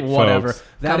bullshit, hate, whatever. folks.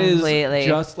 That is Completely.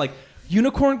 just like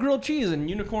unicorn grilled cheese and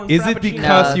unicorn. Is it frappuccino.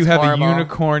 because No, you it's have horrible. a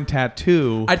unicorn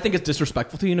tattoo I think it's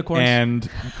disrespectful to unicorns? and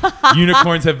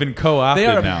unicorns have been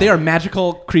co-opted now? They are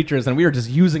magical creatures, and we are just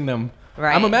using them.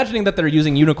 Right. I'm imagining that they're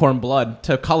using unicorn blood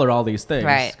to color all these things,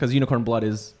 Right. Because unicorn blood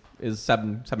is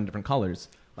seven different colors,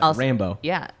 like Also- rainbow.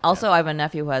 Yeah. Also, I have a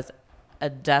nephew who has a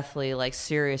deathly, like,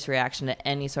 serious reaction to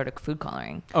any sort of food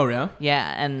coloring. Oh yeah.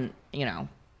 Yeah, and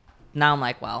now I'm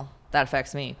like, well, that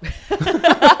affects me.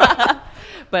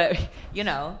 But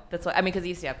that's what I mean, because he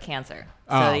used to have cancer.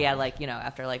 So Oh. yeah,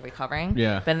 after recovering.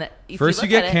 Yeah. But if First you look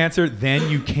get at it- cancer, then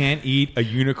you can't eat a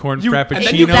unicorn And then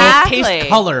frappuccino. you can't Exactly. taste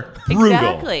color. Brutal.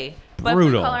 Exactly. But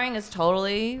Brutal. food coloring is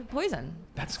totally poison.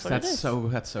 That's what it is. so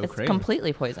It's crazy.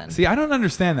 completely poison. See, I don't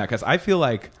understand that because I feel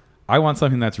like I want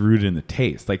something that's rooted in the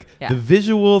taste. Like Yeah. the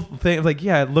visual thing, like,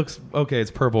 yeah, it looks okay,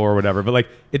 it's purple or whatever, but like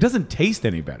it doesn't taste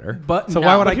any better. But so No.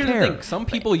 why would but I here's care? the thing: some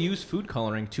people use food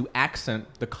coloring to accent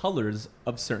the colors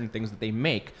of certain things that they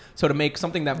make. So to make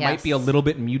something that might be a Yes. little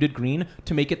bit muted green,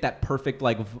 to make it that perfect,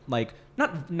 like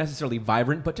not necessarily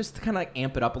vibrant, but just to kind of like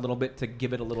amp it up a little bit to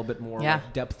give it a little bit more Yeah.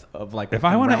 like, depth of like. If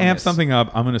I want to amp roundness. something up,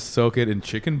 I'm going to soak it in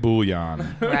chicken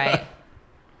bouillon. Right.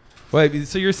 Wait,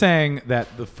 so you're saying that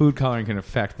the food coloring can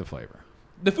affect the flavor?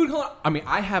 The food color. I mean,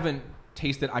 I haven't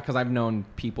tasted because I've known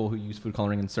people who use food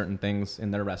coloring in certain things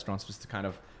in their restaurants just to kind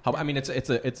of help. I mean, it's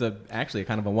actually a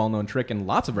kind of a well-known trick in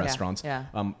lots of restaurants. yeah.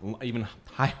 Even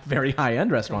very high-end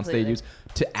restaurants they Completely. use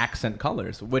to accent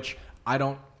colors, which I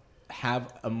don't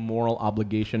have a moral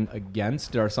obligation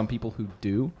against. There are some people who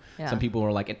do. Yeah. Some people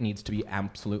are like it needs to be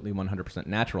absolutely 100%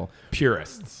 natural,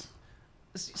 Purists.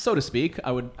 so to speak.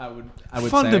 I would say.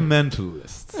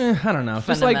 Fundamentalists. I don't know. It's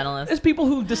just like Fundamentalists. there's people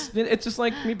who just it's just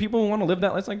like people who want to live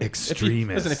that. It's like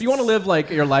Extremists. If you want to live like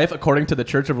your life according to the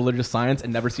Church of Religious Science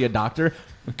and never see a doctor,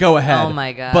 go ahead. Oh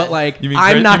my God. But like You mean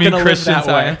I'm not you mean going to live Christian that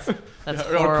Science? way. That's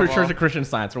or horrible. Church of Christian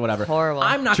Science or whatever. Horrible.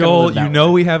 I'm not. Joel, gonna live you that know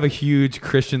way. we have a huge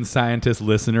Christian Scientist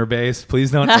listener base.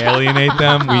 Please don't alienate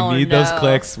them. We Oh, need those no.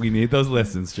 clicks. We need those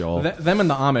listens, Joel. Them and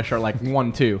the Amish are like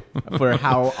 1-2 for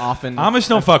how often. Amish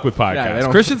don't fuck with podcasts. Yeah, they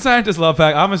don't- Christian Scientists love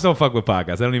podcasts. Amish don't fuck with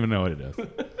podcasts. I don't even know what it is.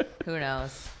 Who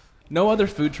knows? No other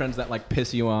food trends that like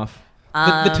piss you off.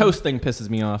 The toast thing pisses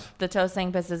me off. The toast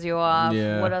thing pisses you off.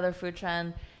 Yeah. What other food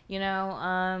trend?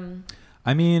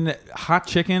 I mean, hot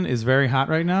chicken is very hot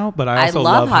right now, but I also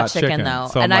love hot chicken, chicken though,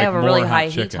 So and I'm I like, have a more really hot high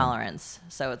heat chicken. tolerance.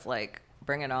 So it's like,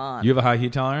 bring it on. You have a high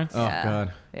heat tolerance? Oh Yeah.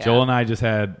 God. Yeah. Joel and I just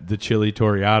had the chili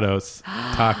Toriados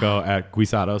taco at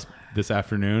Guisados this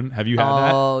afternoon. Have you had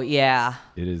that? Oh yeah.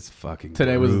 It is fucking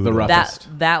Today was the brutal. roughest.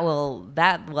 That will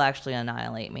actually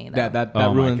annihilate me. Though. That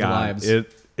Oh my ruins God. lives.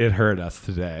 It hurt us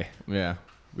today. Yeah,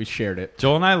 we shared it.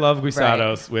 Joel and I love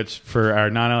Guisados, which for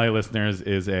our non-LA listeners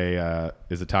is a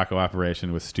taco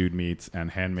operation with stewed meats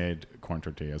and handmade corn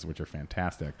tortillas, which are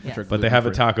fantastic. Yes. Which are But they have a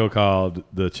gluten-free. taco called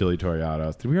the chili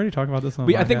Toriados. Did we already talk about this on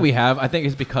the I think podcast? we have. I think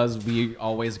it's because we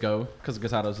always go because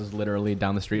Guisados is literally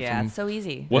down the street Yeah, from it's so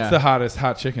easy. What's Yeah. the hottest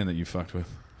hot chicken that you fucked with?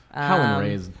 Howlin'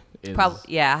 Rays. Is,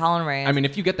 Holland Rays. I mean,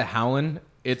 if you get the Howlin',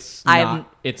 it's I'm-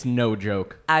 it's no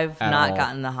joke. I've at not all.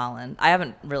 gotten the Holland. I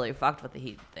haven't really fucked with the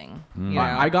heat thing. You know?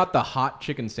 I got the hot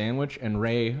chicken sandwich, and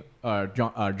Ray,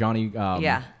 Johnny,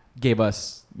 Yeah. gave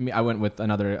us. I went with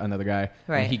another guy,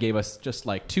 Right. and he gave us just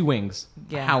like 2 wings,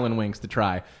 Yeah. Howlin' wings to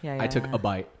try. Yeah, I took yeah. a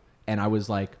bite, and I was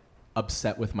like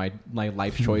upset with my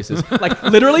life choices. Like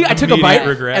literally, I took a Immediate bite,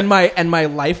 regret. and my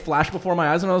life flashed before my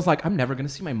eyes, and I was like, I'm never gonna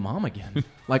see my mom again.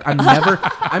 Like I'm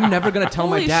never gonna tell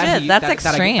my Holy dad shit, that's that I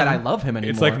extreme. love him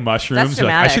anymore. It's like mushrooms. You're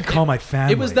like, I dramatic. should call my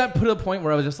family. It was that to the point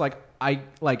where I was just like,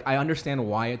 I understand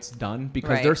why it's done because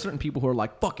Right. there are certain people who are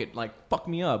like, fuck it, like fuck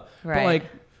me up. Right.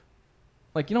 But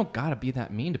like you don't gotta be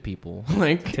that mean to people.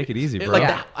 Like Take it easy, bro. Like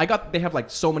Yeah. they have like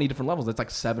so many different levels. It's like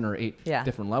 7 or 8 Yeah.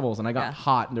 different levels, and I got Yeah.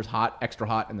 hot, and there's hot, extra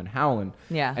hot, and then howling.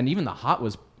 Yeah. And even the hot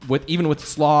was with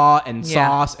slaw and Yeah.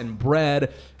 sauce and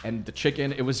bread and the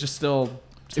chicken. It was just still.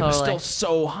 It was Totally. still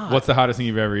so hot. What's the hottest thing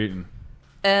you've ever eaten?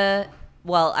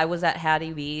 Well, I was at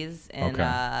Hattie B's in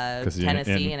Okay. 'Cause you're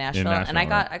Tennessee, in in Nashville, and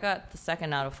Nashville, I got the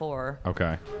 2nd out of 4.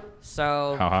 Okay.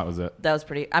 So How hot was it? that was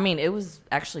pretty. I mean, it was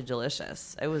actually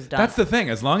delicious. It was done. That's the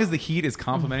thing. As long as the heat is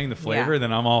complementing the flavor, Yeah.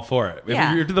 then I'm all for it. If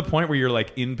Yeah. you're to the point where you're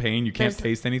like in pain, you can't There's-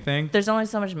 taste anything. There's only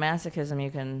so much masochism you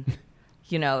can,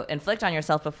 inflict on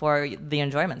yourself before the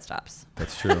enjoyment stops.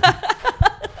 That's true.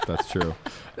 That's true.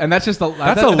 And that's just a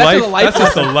That's a life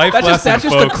lesson. lesson, That's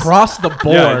just folks. across the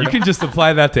board. Yeah, you can just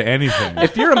apply that to anything.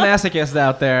 If you're a masochist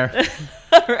out there,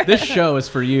 this show is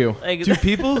for you. Like, Do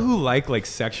people who like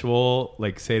sexual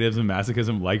like sadism,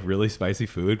 masochism like really spicy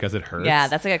food because it hurts? yeah,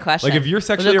 that's a good question. Like if you're There's a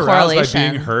sexually aroused by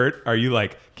correlation. being hurt, are you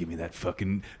like, give me that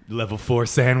fucking level 4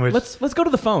 sandwich? Let's go to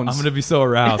the phones. I'm gonna be so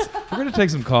aroused. We're gonna take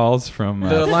some calls from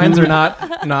the lines are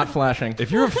not flashing. If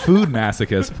you're a food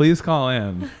masochist, please call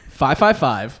in.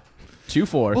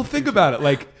 555-24. Well, think about it.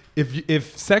 Like,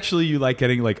 if sexually you like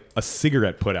getting like a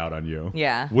cigarette put out on you,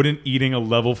 Yeah. wouldn't eating a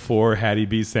level 4 Hattie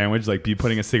B sandwich like be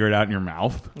putting a cigarette out in your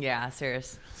mouth? Yeah,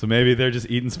 serious. So maybe they're just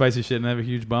eating spicy shit and have a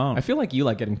huge bone. I feel like you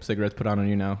like getting cigarettes put on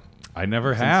you now. I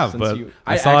never have, Since but you-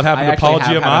 I saw it happen to Paul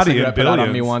actually have had a Giamatti in cigarette put out on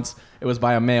me Billions. once. It was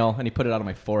by a male, and he put it out on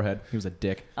my forehead. He was a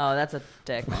dick. Oh, that's a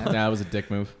dick. Man. Yeah, it was a dick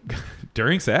move.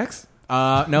 During sex?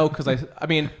 No, because I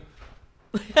mean,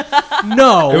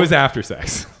 no. It was after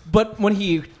sex. But when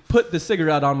he put the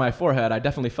cigarette on my forehead, I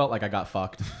definitely felt like I got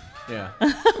fucked. Yeah,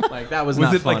 like that was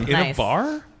not Was it fun. like in a Nice.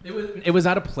 bar? It was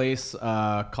at a place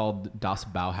called Das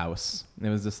Bauhaus. It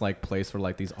was this like place where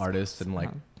like these artists and like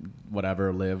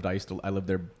whatever lived. I lived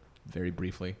there very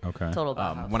briefly. Okay. Total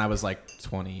Bauhaus. When I was like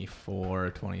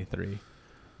 24, 23. It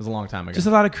was a long time ago. Just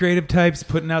a lot of creative types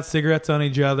putting out cigarettes on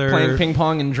each other. Playing ping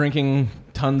pong and drinking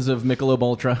tons of Michelob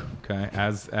Ultra. Okay,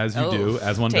 as you Oh, do,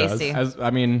 as one tasty. does.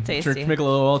 Drink Tasty. Michelob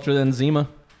Ultra and Zima.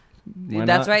 Why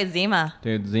That's not? right, Zima.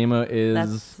 Dude, Zima is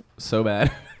That's- so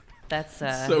bad. That's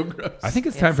so gross. I think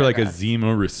it's It's time for so like a gross.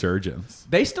 Zima resurgence.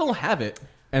 They still have it.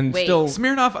 And Wait. still...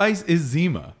 Smirnoff Ice is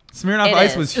Zima. Smirnoff It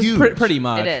Ice is. was It's huge. pretty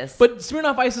much. It is. But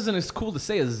Smirnoff Ice isn't as cool to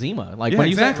say as Zima. Like Yeah, when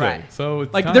you exactly. Right. So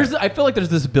it's like time. I feel like there's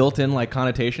this built-in like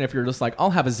connotation if you're just like,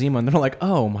 I'll have a Zima, and they're like,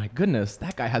 oh my goodness,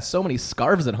 that guy has so many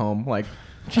scarves at home. Like,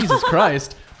 Jesus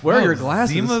Christ, where are No, your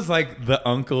glasses? Zima's like the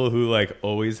uncle who like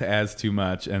always has too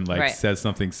much and like Right. says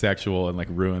something sexual and like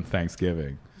ruin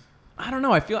Thanksgiving. I don't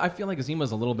know. I feel like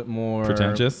Zima's a little bit more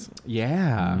Pretentious?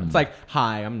 Yeah, it's like,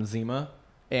 hi, I'm Zima,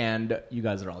 and you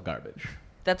guys are all garbage.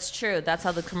 That's true. That's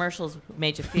how the commercials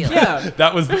made you feel. Yeah.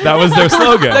 That was their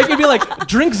slogan. Like you'd be like,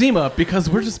 drink Zima because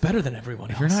we're just better than everyone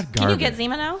else. You're not garbage. Can you get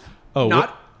Zima now? Oh, Not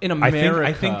what- in I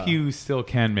America. think you still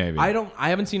can maybe. I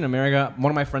haven't seen it in America.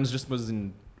 One of my friends just was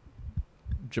in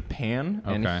Japan,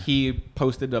 and Okay. he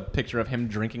posted a picture of him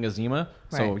drinking a Zima,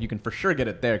 so Right. you can for sure get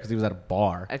it there because he was at a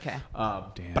bar. Okay.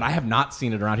 Damn. But I have not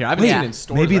seen it around here. I haven't Wait, seen it in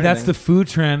stores. Maybe or that's the anything. food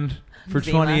trend for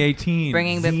Zima. 2018.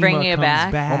 Bringing Zima it comes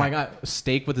back? Oh my god,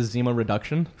 steak with a Zima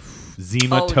reduction,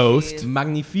 Zima Oh, toast. geez.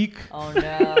 magnifique. Oh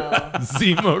no.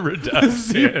 Zima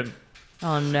reduction.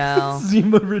 Oh no.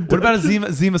 Zima reduction. What about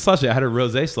a Zima slushy? I had a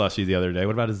rosé slushy the other day.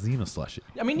 What about a Zima slushy?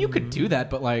 I mean, you could do that,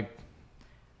 but like,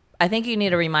 I think you need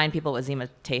to remind people what Zima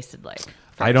tasted like.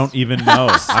 I don't even know.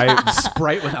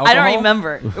 Sprite with alcohol. I don't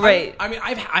remember. Right. I mean,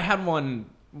 I had one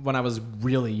when I was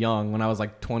really young, when I was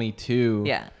like 22.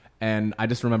 Yeah. And I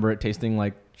just remember it tasting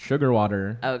like sugar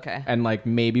water. Okay. And like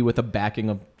maybe with a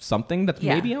backing of something that's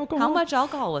Yeah. maybe alcohol. How much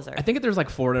alcohol was there? I think there's like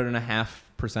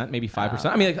 4.5%, maybe 5%.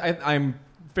 I mean, I'm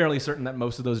fairly certain that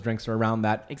most of those drinks are around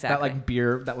that Exactly. that like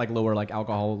beer, that like lower like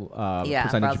alcohol Yeah,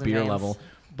 percentage Brazen beer James. level.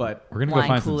 But We're gonna go Wine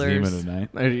find coolers. some Zima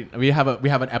tonight. we have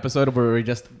an episode where we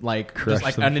just like Crush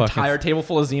some an fucking- entire table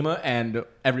full of Zima, and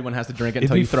everyone has to drink it It'd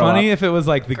until be you throw funny up. if it was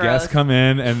like the Gross. guests come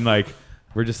in and like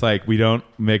we're just like we don't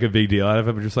make a big deal out of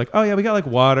it. We're just like, oh yeah, we got like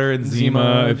water and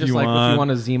Zima if just you like want. if you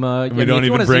want a Zima, we don't if you even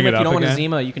want a bring Zima, it if you up don't want a again.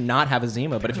 Zima, you cannot have a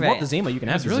Zima. But if you want Right. the Zima, you can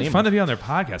It have was the really Zima. fun to be on their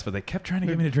podcast, but they kept trying to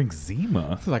get me to drink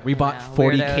Zima. It's like we bought Yeah,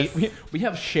 40 weirdos. we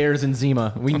have shares in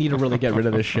Zima. We need to really get rid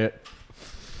of this shit.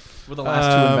 We're the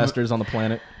last two investors on the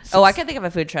planet. Oh, I can think of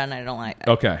a food trend I don't like.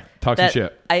 Okay, talk some That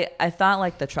shit. I thought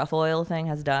like the truffle oil thing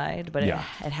has died, but Yeah.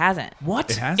 it hasn't. What?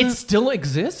 It hasn't? still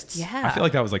exists? Yeah. I feel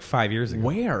like that was like 5 years ago.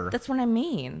 Where? That's what I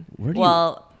mean. Where do you-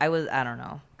 well, I don't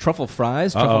know. Truffle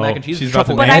fries, truffle Uh-oh. mac and cheese, She's about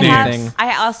truffle to But I name anything.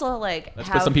 I also like Let's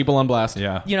have, put some people on blast.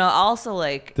 Yeah. you know, also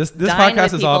like This dine podcast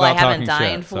with is all people I about haven't talking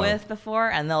dined shit, so. with before,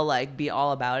 and they'll like be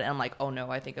all about it. And I'm like, oh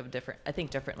no, I think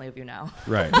differently of you now.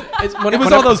 Right. It's, It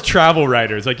was all those travel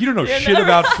writers. Like, you don't know shit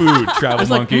about food, travel It's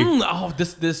like, monkey. oh,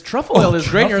 this truffle oil is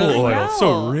great. You're truffle like, oil. No.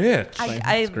 So rich.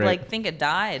 I It's great. like think it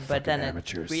died, but then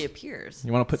amateurs. it reappears.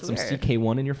 You want to put It's some weird.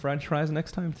 CK1 in your French fries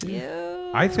next time too?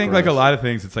 Ew. I think like a lot of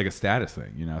things, it's like a status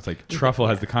thing. You know, it's like truffle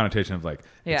has the connotation of like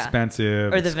Yeah.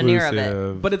 expensive, Or the veneer of it.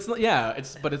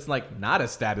 exclusive. But it's like not a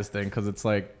status thing because it's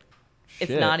like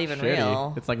It's shit, not even shitty.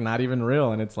 real. It's like not even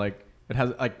real, and it's like it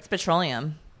has like It's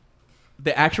petroleum.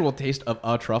 the actual taste of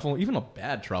a truffle, even a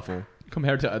bad truffle,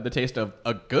 compared to the taste of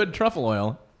a good truffle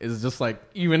oil, is just like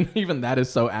even that is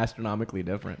so astronomically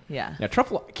different. Yeah. Yeah,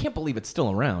 truffle. I can't believe it's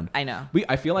still around. I know.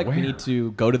 I feel like we Where? need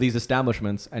to go to these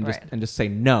establishments and Right. just say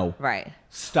no. Right.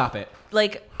 Stop it.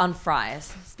 Like on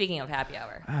fries. Speaking of happy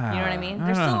hour, you know what I mean?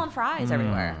 They're still on fries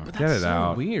everywhere. But Get that's it so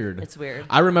out. weird. It's weird.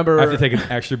 I remember I have to take an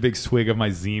extra big swig of my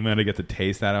Zima to get the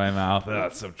taste out of my mouth. Oh,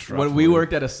 it's so truffle. when we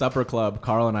worked at a supper club.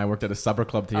 Carl and I worked at a supper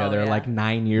club together yeah. like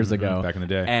 9 years ago, back in the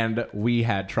day. and we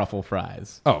had truffle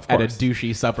fries. Oh, of at a course.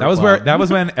 douchey supper. That was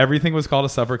when everything was called a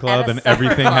supper club At a and supper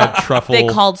everything club. had truffle. They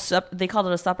called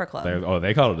it a supper club.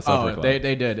 They called it a supper Oh, club.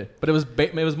 they did, but it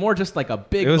was more just like a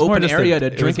big it was more open just area a, to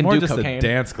it was drink and more do just cocaine. a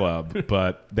dance club,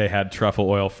 but they had truffle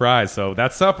oil fries, so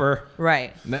that's supper.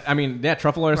 Right. I mean, yeah,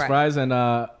 truffle oil Right. fries and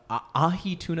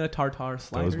ahi tuna tartare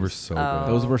sliders. Those were so Oh.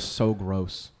 good. Those were so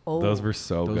gross. Oh. Those were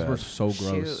so Those good. were so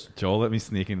gross. Shoot. Joel let me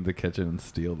sneak into the kitchen and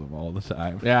steal them all the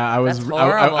time. Yeah, I was That's I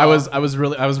was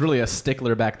horrible. I was really a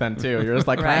stickler back then too. You're just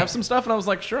like, can I Right. have some stuff? And I was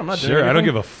like, sure, I'm not doing Sure, I don't anything.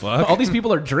 give a fuck. All these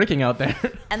people are drinking out there.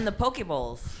 And the poke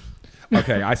bowls.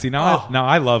 Okay, I see now. Now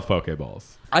I love poke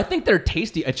bowls. I think they're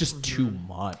tasty. It's just too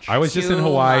much. I was just in Too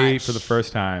Hawaii much. for the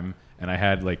first time, and I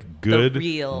had like good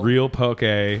real. poke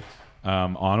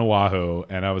on Oahu,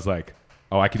 and I was like,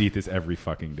 oh, I could eat this every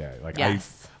fucking day. Like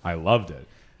Yes. I loved it.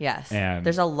 Yes. And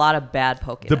there's a lot of bad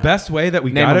poke. The best way that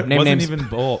we Name got them- it name wasn't names. even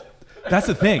bowl. That's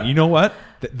the thing. You know what?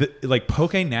 Like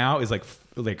poke now is like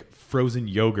frozen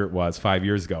yogurt was 5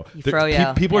 years ago.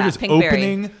 Froyo. People are Yeah, just Pinkberry.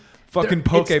 opening fucking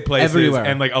poke it's places, everywhere.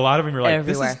 and like a lot of them, you're like,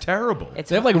 Everywhere. this is terrible. It's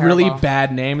They have like really terrible.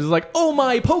 bad names. It's like, oh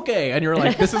my poke, and you're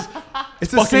like, this is It's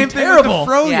the fucking same thing terrible. with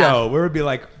the Froyo, Yeah. where it'd be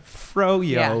like Froyo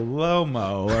Yeah.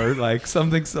 Lomo, or like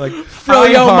something so like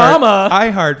Froyo Mama. I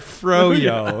heart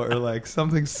Froyo, or like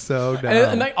something so dumb.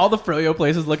 and like all the froyo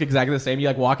places look exactly the same. You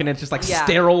like walk in, it's just like Yeah.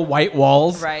 sterile white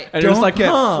walls, Right. And you're Don't just like, get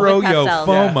huh. Froyo pastels.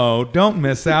 FOMO. Don't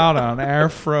miss out on our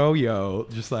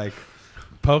Froyo. Just like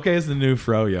poke is the new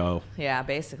Froyo. Yeah,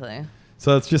 basically.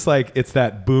 So it's just like it's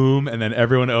that boom, and then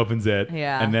everyone opens it,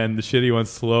 Yeah. and then the shitty ones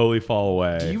slowly fall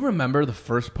away. Do you remember the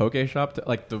first poke shop,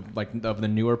 of the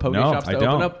newer poke No, shops I that don't.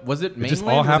 opened up? Was it It mainland? just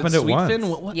all happened at once.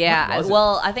 What Yeah. was it?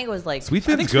 Well, I think it was like Sweet I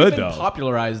think Fin's good Sweetfin though.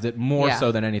 popularized it more Yeah.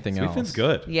 so than anything else. Sweet Fin's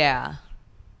good. Yeah.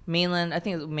 Mainland, I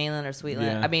think it was Mainland or Sweetland.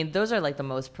 Yeah. I mean, those are like the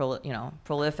most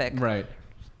prolific Right.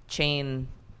 chain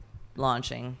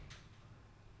launching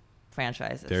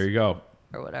franchises There you go.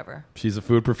 or whatever. She's a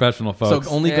food professional, folks.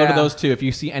 So only go to Yeah. those two. If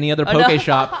you see any other Oh, poke no.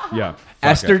 shop, yeah. fuck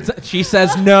Esther, it. she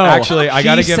says no. Actually, I She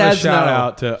got to give a says shout no.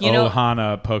 out to You know-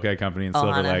 Ohana Poke Company in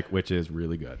Silver Ohana. Lake, which is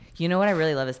really good. You know what I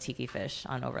really love is tiki fish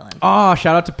on Overland. Oh,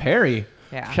 shout out to Perry.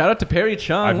 Yeah. Shout out to Perry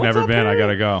Chung. I've What's never up, been. I Perry? got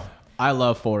to go. I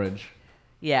love Forage.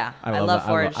 Yeah, I love that-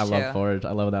 Forage I too. love Forage.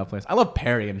 I love that place. I love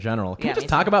Perry in general. Can Yeah, we just me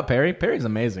talk too. about Perry? Perry's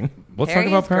amazing. Let's Perry talk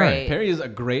about is Perry. great. Perry is a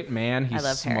great man. He's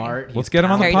love Perry. smart. Let's He's get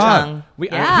him on the Perry pod. Chung.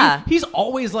 Yeah. He's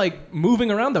always like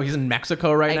moving around though. He's in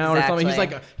Mexico right now or something. He's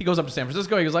Exactly. like, he goes up to San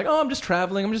Francisco. He goes like, oh, I'm just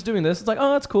traveling. I'm just doing this. It's like,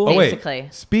 oh, that's cool. Oh, wait. Basically.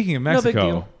 Speaking of No big Mexico,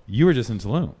 deal. you were just in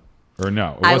Tulum. Or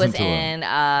no, it I wasn't was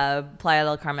Tulum. in Playa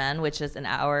del Carmen, which is an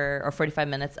hour or 45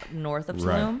 minutes north of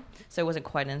Right. Tulum. So it wasn't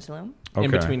quite in Tulum. Okay.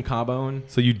 In between Cabo and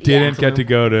So you didn't get to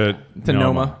go to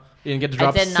Noma. You didn't get to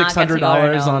drop I did not get to go to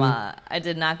 $600 on. Noma. I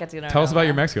did not get to go to Tell us about Noma.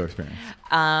 your Mexico experience.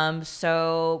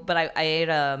 But I ate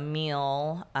a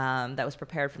meal that was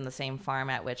prepared from the same farm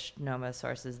at which Noma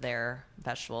sources their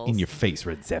vegetables. In your face,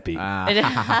 Red Zeppi.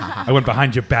 Ah. I went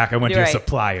behind your back. I went to You're your right.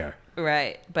 supplier.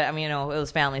 Right. But I mean, it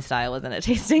was family style, wasn't a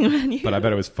tasting menu. But I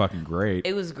bet it was fucking great.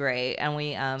 It was great, and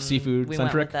we Seafood we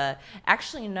centric? Went with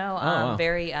actually no, wow.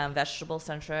 very vegetable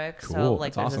centric. So Cool.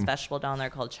 like That's there's awesome. this vegetable down there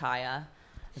called chaya.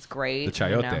 It's great. The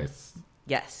chayotes.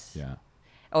 Yes. Yeah.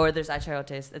 Or there's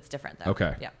achayotes. It's different though.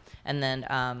 Okay. Yeah. And then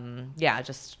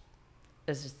just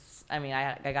it's just I mean,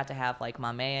 I got to have like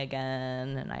mamey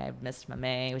again, and I missed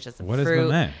mamey, which is a What is fruit.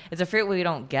 mamey? It's a fruit we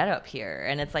don't get up here,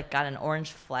 and it's like got an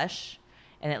orange flesh,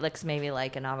 and it looks maybe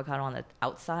like an avocado on the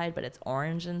outside, but it's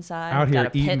orange inside. Out It's here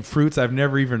got a eating pit. fruits I've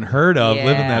never even heard of,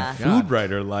 living that Yeah. food God.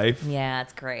 writer life. Yeah,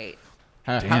 it's great.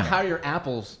 How are your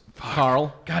apples,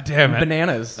 Carl? God damn it.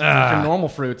 Bananas. Ah. Your normal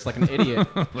fruits, like an idiot.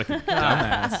 Like a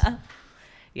dumbass.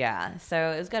 Yeah, so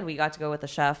it was good. We got to go with the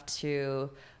chef to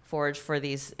forage for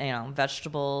these,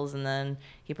 vegetables, and then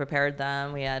he prepared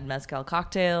them. We had mezcal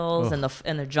cocktails in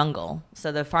the jungle.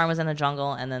 So the farm was in the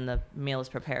jungle, and then the meal was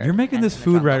prepared. You're making and this in the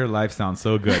food jungle. writer life sound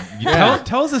so good.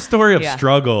 Tell us a story of Yeah.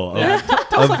 struggle.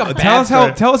 Tell us like a bad tell us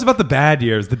story. tell us about the bad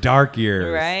years, the dark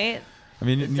years. Right? I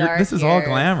mean, Dark this is all years.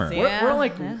 glamour. Yeah. We're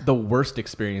like the worst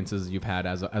experiences you've had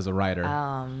as a writer.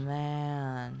 Oh,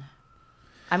 man.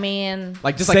 I mean,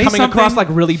 Like just Say like coming across something-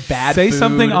 like really bad Say food.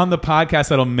 something on the podcast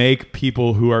that'll make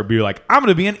people who are be like, I'm going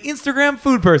to be an Instagram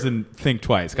food person think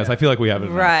twice, because I feel like we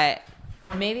haven't. right.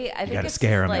 Maybe I think gotta it's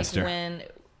scare 'em, just like Esther.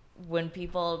 when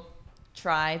people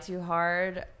try too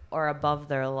hard or above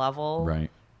their level. Right.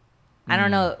 I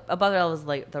don't know. Above their level is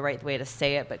like the right way to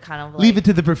say it, but kind of like Leave it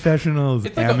to the professionals,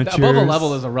 It's like amateurs. above a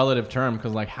level is a relative term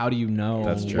because like how do you know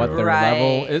That's true. what their Right.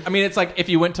 level is? I mean, it's like if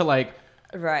you went to like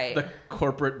right. the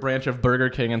corporate branch of Burger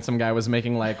King and some guy was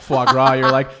making like foie gras,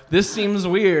 you're like, this seems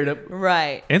weird.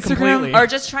 Right. Instagram Completely. Or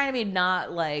just trying to be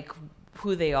not like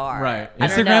who they are. Right. I don't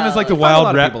Instagram know. is like the You find a lot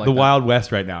wild of people like that. Wild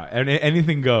West right now, and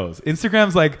anything goes.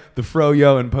 Instagram's like the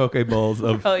Froyo and Pokeballs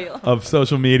of Froyo. of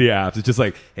social media apps. It's just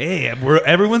like, hey,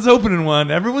 everyone's opening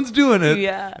one, everyone's doing it.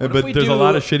 Yeah. What if But we there's a do-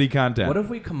 lot of shitty content. What if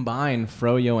we combine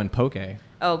Froyo and Poke?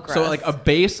 Oh, gross. So like a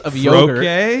base of yogurt.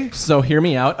 Froke? So hear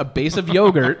me out. A base of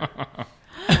yogurt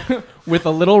with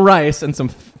a little rice and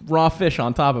some raw fish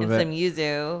on top of and it. some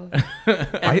yuzu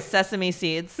and sesame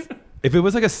seeds. If it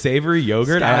was like a savory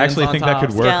yogurt, I Scallions actually on think top. that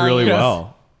could work really Scallions.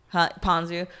 well.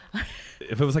 Ponzu.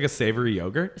 If it was like a savory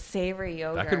yogurt, Savory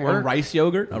yogurt. could A work. rice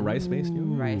yogurt, a rice-based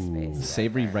yogurt, Rice-based.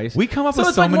 savory rice. we come up So with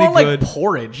it's so like many more good. like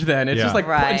porridge. Then it's Yeah. just like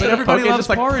Right. instead But of everybody poke, it's loves just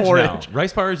like porridge, porridge. now.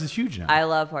 Rice porridge is huge now. I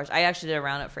love porridge. I actually did a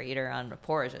roundup for Eater on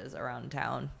porridges around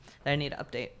town that I need to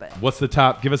update. But What's the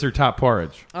top? Give us your top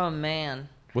porridge. oh man,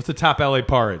 What's the top LA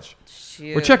porridge?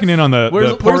 shoot. We're checking in on the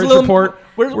Where's porridge Lil- report.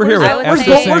 where's- We're here where's- with I would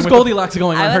Esther say- Sang Where's with the- Goldilocks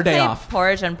going on I her would day say off?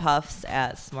 porridge and puffs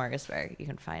at Smorgasburg. You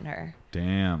can find her.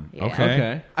 Damn. Yeah. Okay.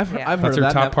 Okay, I've Yeah. heard That's of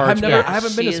her that. top porridge I've never, pick. I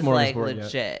haven't been to She's Smorgasburg like yet.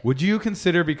 legit. Would you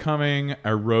consider becoming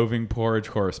a roving porridge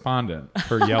correspondent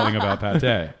for yelling about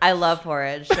pate? I love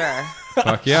porridge. Sure.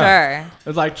 Fuck yeah. Sure.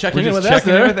 It's like We're checking in just with checking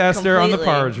Esther. in with Esther on the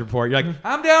Completely. porridge report. You're like,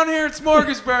 I'm down here at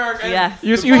Smorgasburg. And Yes.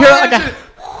 You the hear like porridge a,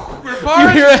 is-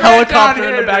 porridge you hear is a right down helicopter here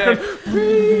in the background.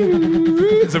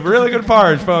 today. It's a really good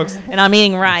porridge, folks. And I'm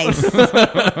eating rice.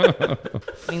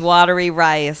 eating watery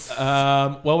rice.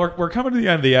 Well, we're coming to the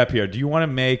end of the ep here. Do you want to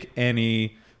make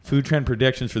any food trend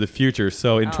predictions for the future?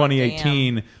 So in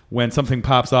 2018, when something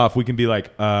pops off, we can be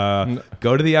like,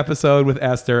 go to the episode with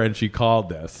Esther, and she called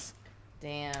this.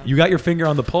 Damn. You got your finger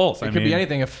on the pulse. It could be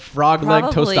anything. A frog leg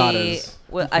tostadas.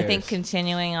 Well, Who I think cares?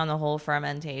 continuing on the whole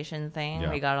fermentation thing,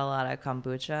 Yeah. we got a lot of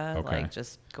kombucha, Okay. like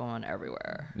just going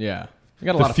everywhere. Yeah, we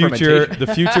got a The lot of future. fermentation.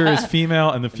 The future is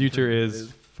female, and the future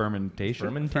is fermentation.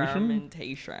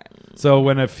 Fermentation. So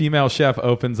when a female chef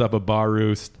opens up a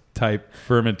Baru type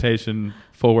fermentation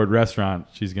forward restaurant,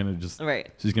 she's gonna Right.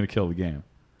 she's gonna kill the game.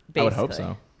 I would hope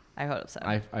Basically. so. I hope so.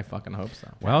 I fucking hope so.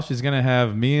 Well, she's gonna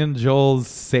have me and Joel's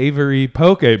savory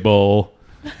poke bowl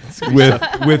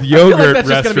with yogurt that's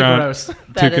just gonna be restaurant gross. to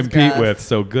That is compete gross. with.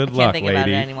 So good I luck, can't think about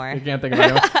lady. it anymore. You can't think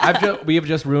about it. We have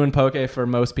just ruined poke for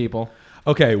most people.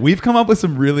 Okay, we've come up with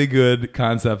some really good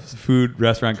concepts, food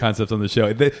restaurant concepts on the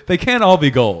show. They can't all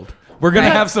be gold. We're gonna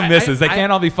have some misses. They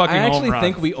can't all be fucking I home actually runs.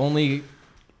 think we only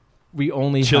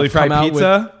Chili have fried come out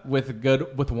pizza?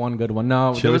 with one good one.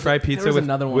 No, Chili fried pizza there was with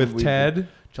another one with we Ted. did.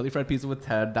 Chili fried pizza with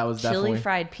Ted. That was Chili definitely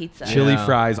fried pizza. Chili Yeah.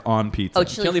 fries on pizza. Oh,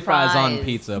 chili fries on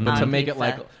pizza, but on to make it pizza.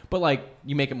 like, but like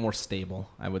you make it more stable.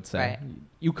 I would say Right.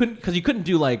 you couldn't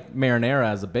do like marinara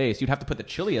as a base. You'd have to put the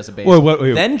chili as a base.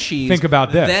 Wait. Then cheese. Think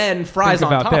about this. Then fries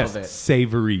Think on about top this. of it.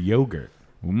 Savory yogurt.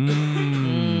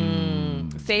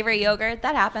 Savory yogurt,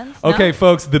 that happens. No? Okay,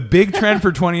 folks, the big trend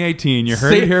for 2018. You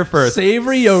heard it here first.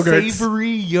 Savory yogurt.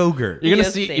 Savory yogurt. You're gonna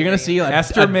Just see. savory. You're gonna see like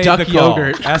Esther a made duck the call.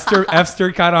 yogurt.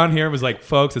 Esther got on here and was like,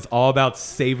 folks, it's all about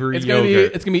savory It's gonna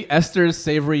yogurt. be Esther's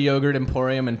Savory Yogurt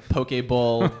Emporium and Poke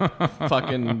Bowl,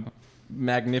 fucking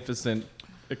magnificent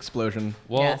explosion.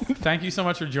 Well, Yes. thank you so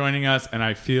much for joining us, and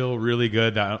I feel really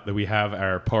good that we have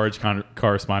our porridge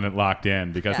correspondent locked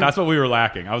in, because that's what we were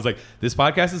lacking. I was like, this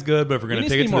podcast is good, but if we're going We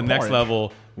to need take to it to see the more next porridge.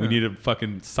 level, we need a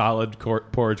fucking solid porridge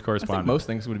I think correspondent. most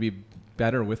things would be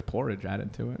better with porridge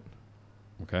added to it.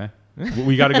 Okay.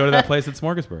 We got to go to that place at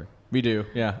Smorgasburg. We do,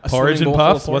 yeah. A Porridge swimming and bowl full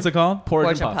of Puffs. What's it called?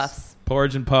 Porridge Porridge and Puffs.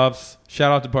 Porridge and Puffs.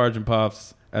 Shout out to Porridge and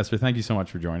Puffs. Esther, thank you so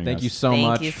much for joining us. Thank you so Thank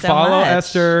much. you so Follow much.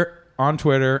 Esther on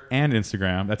Twitter and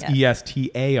Instagram. That's Yes.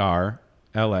 ESTARLA.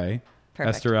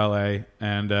 Perfect. Esther LA.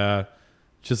 And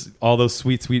just all those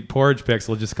sweet, sweet porridge pics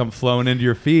will just come flowing into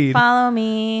your feed. Follow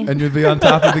me. And you'll be on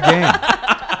top of the game.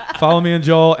 Follow me and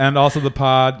Joel and also the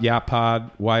pod, Yap Pod,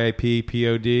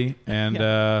 YAPPOD. And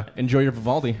Enjoy your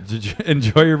Vivaldi.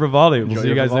 enjoy your Vivaldi. We'll Enjoy see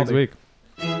you your guys next Vivaldi. week.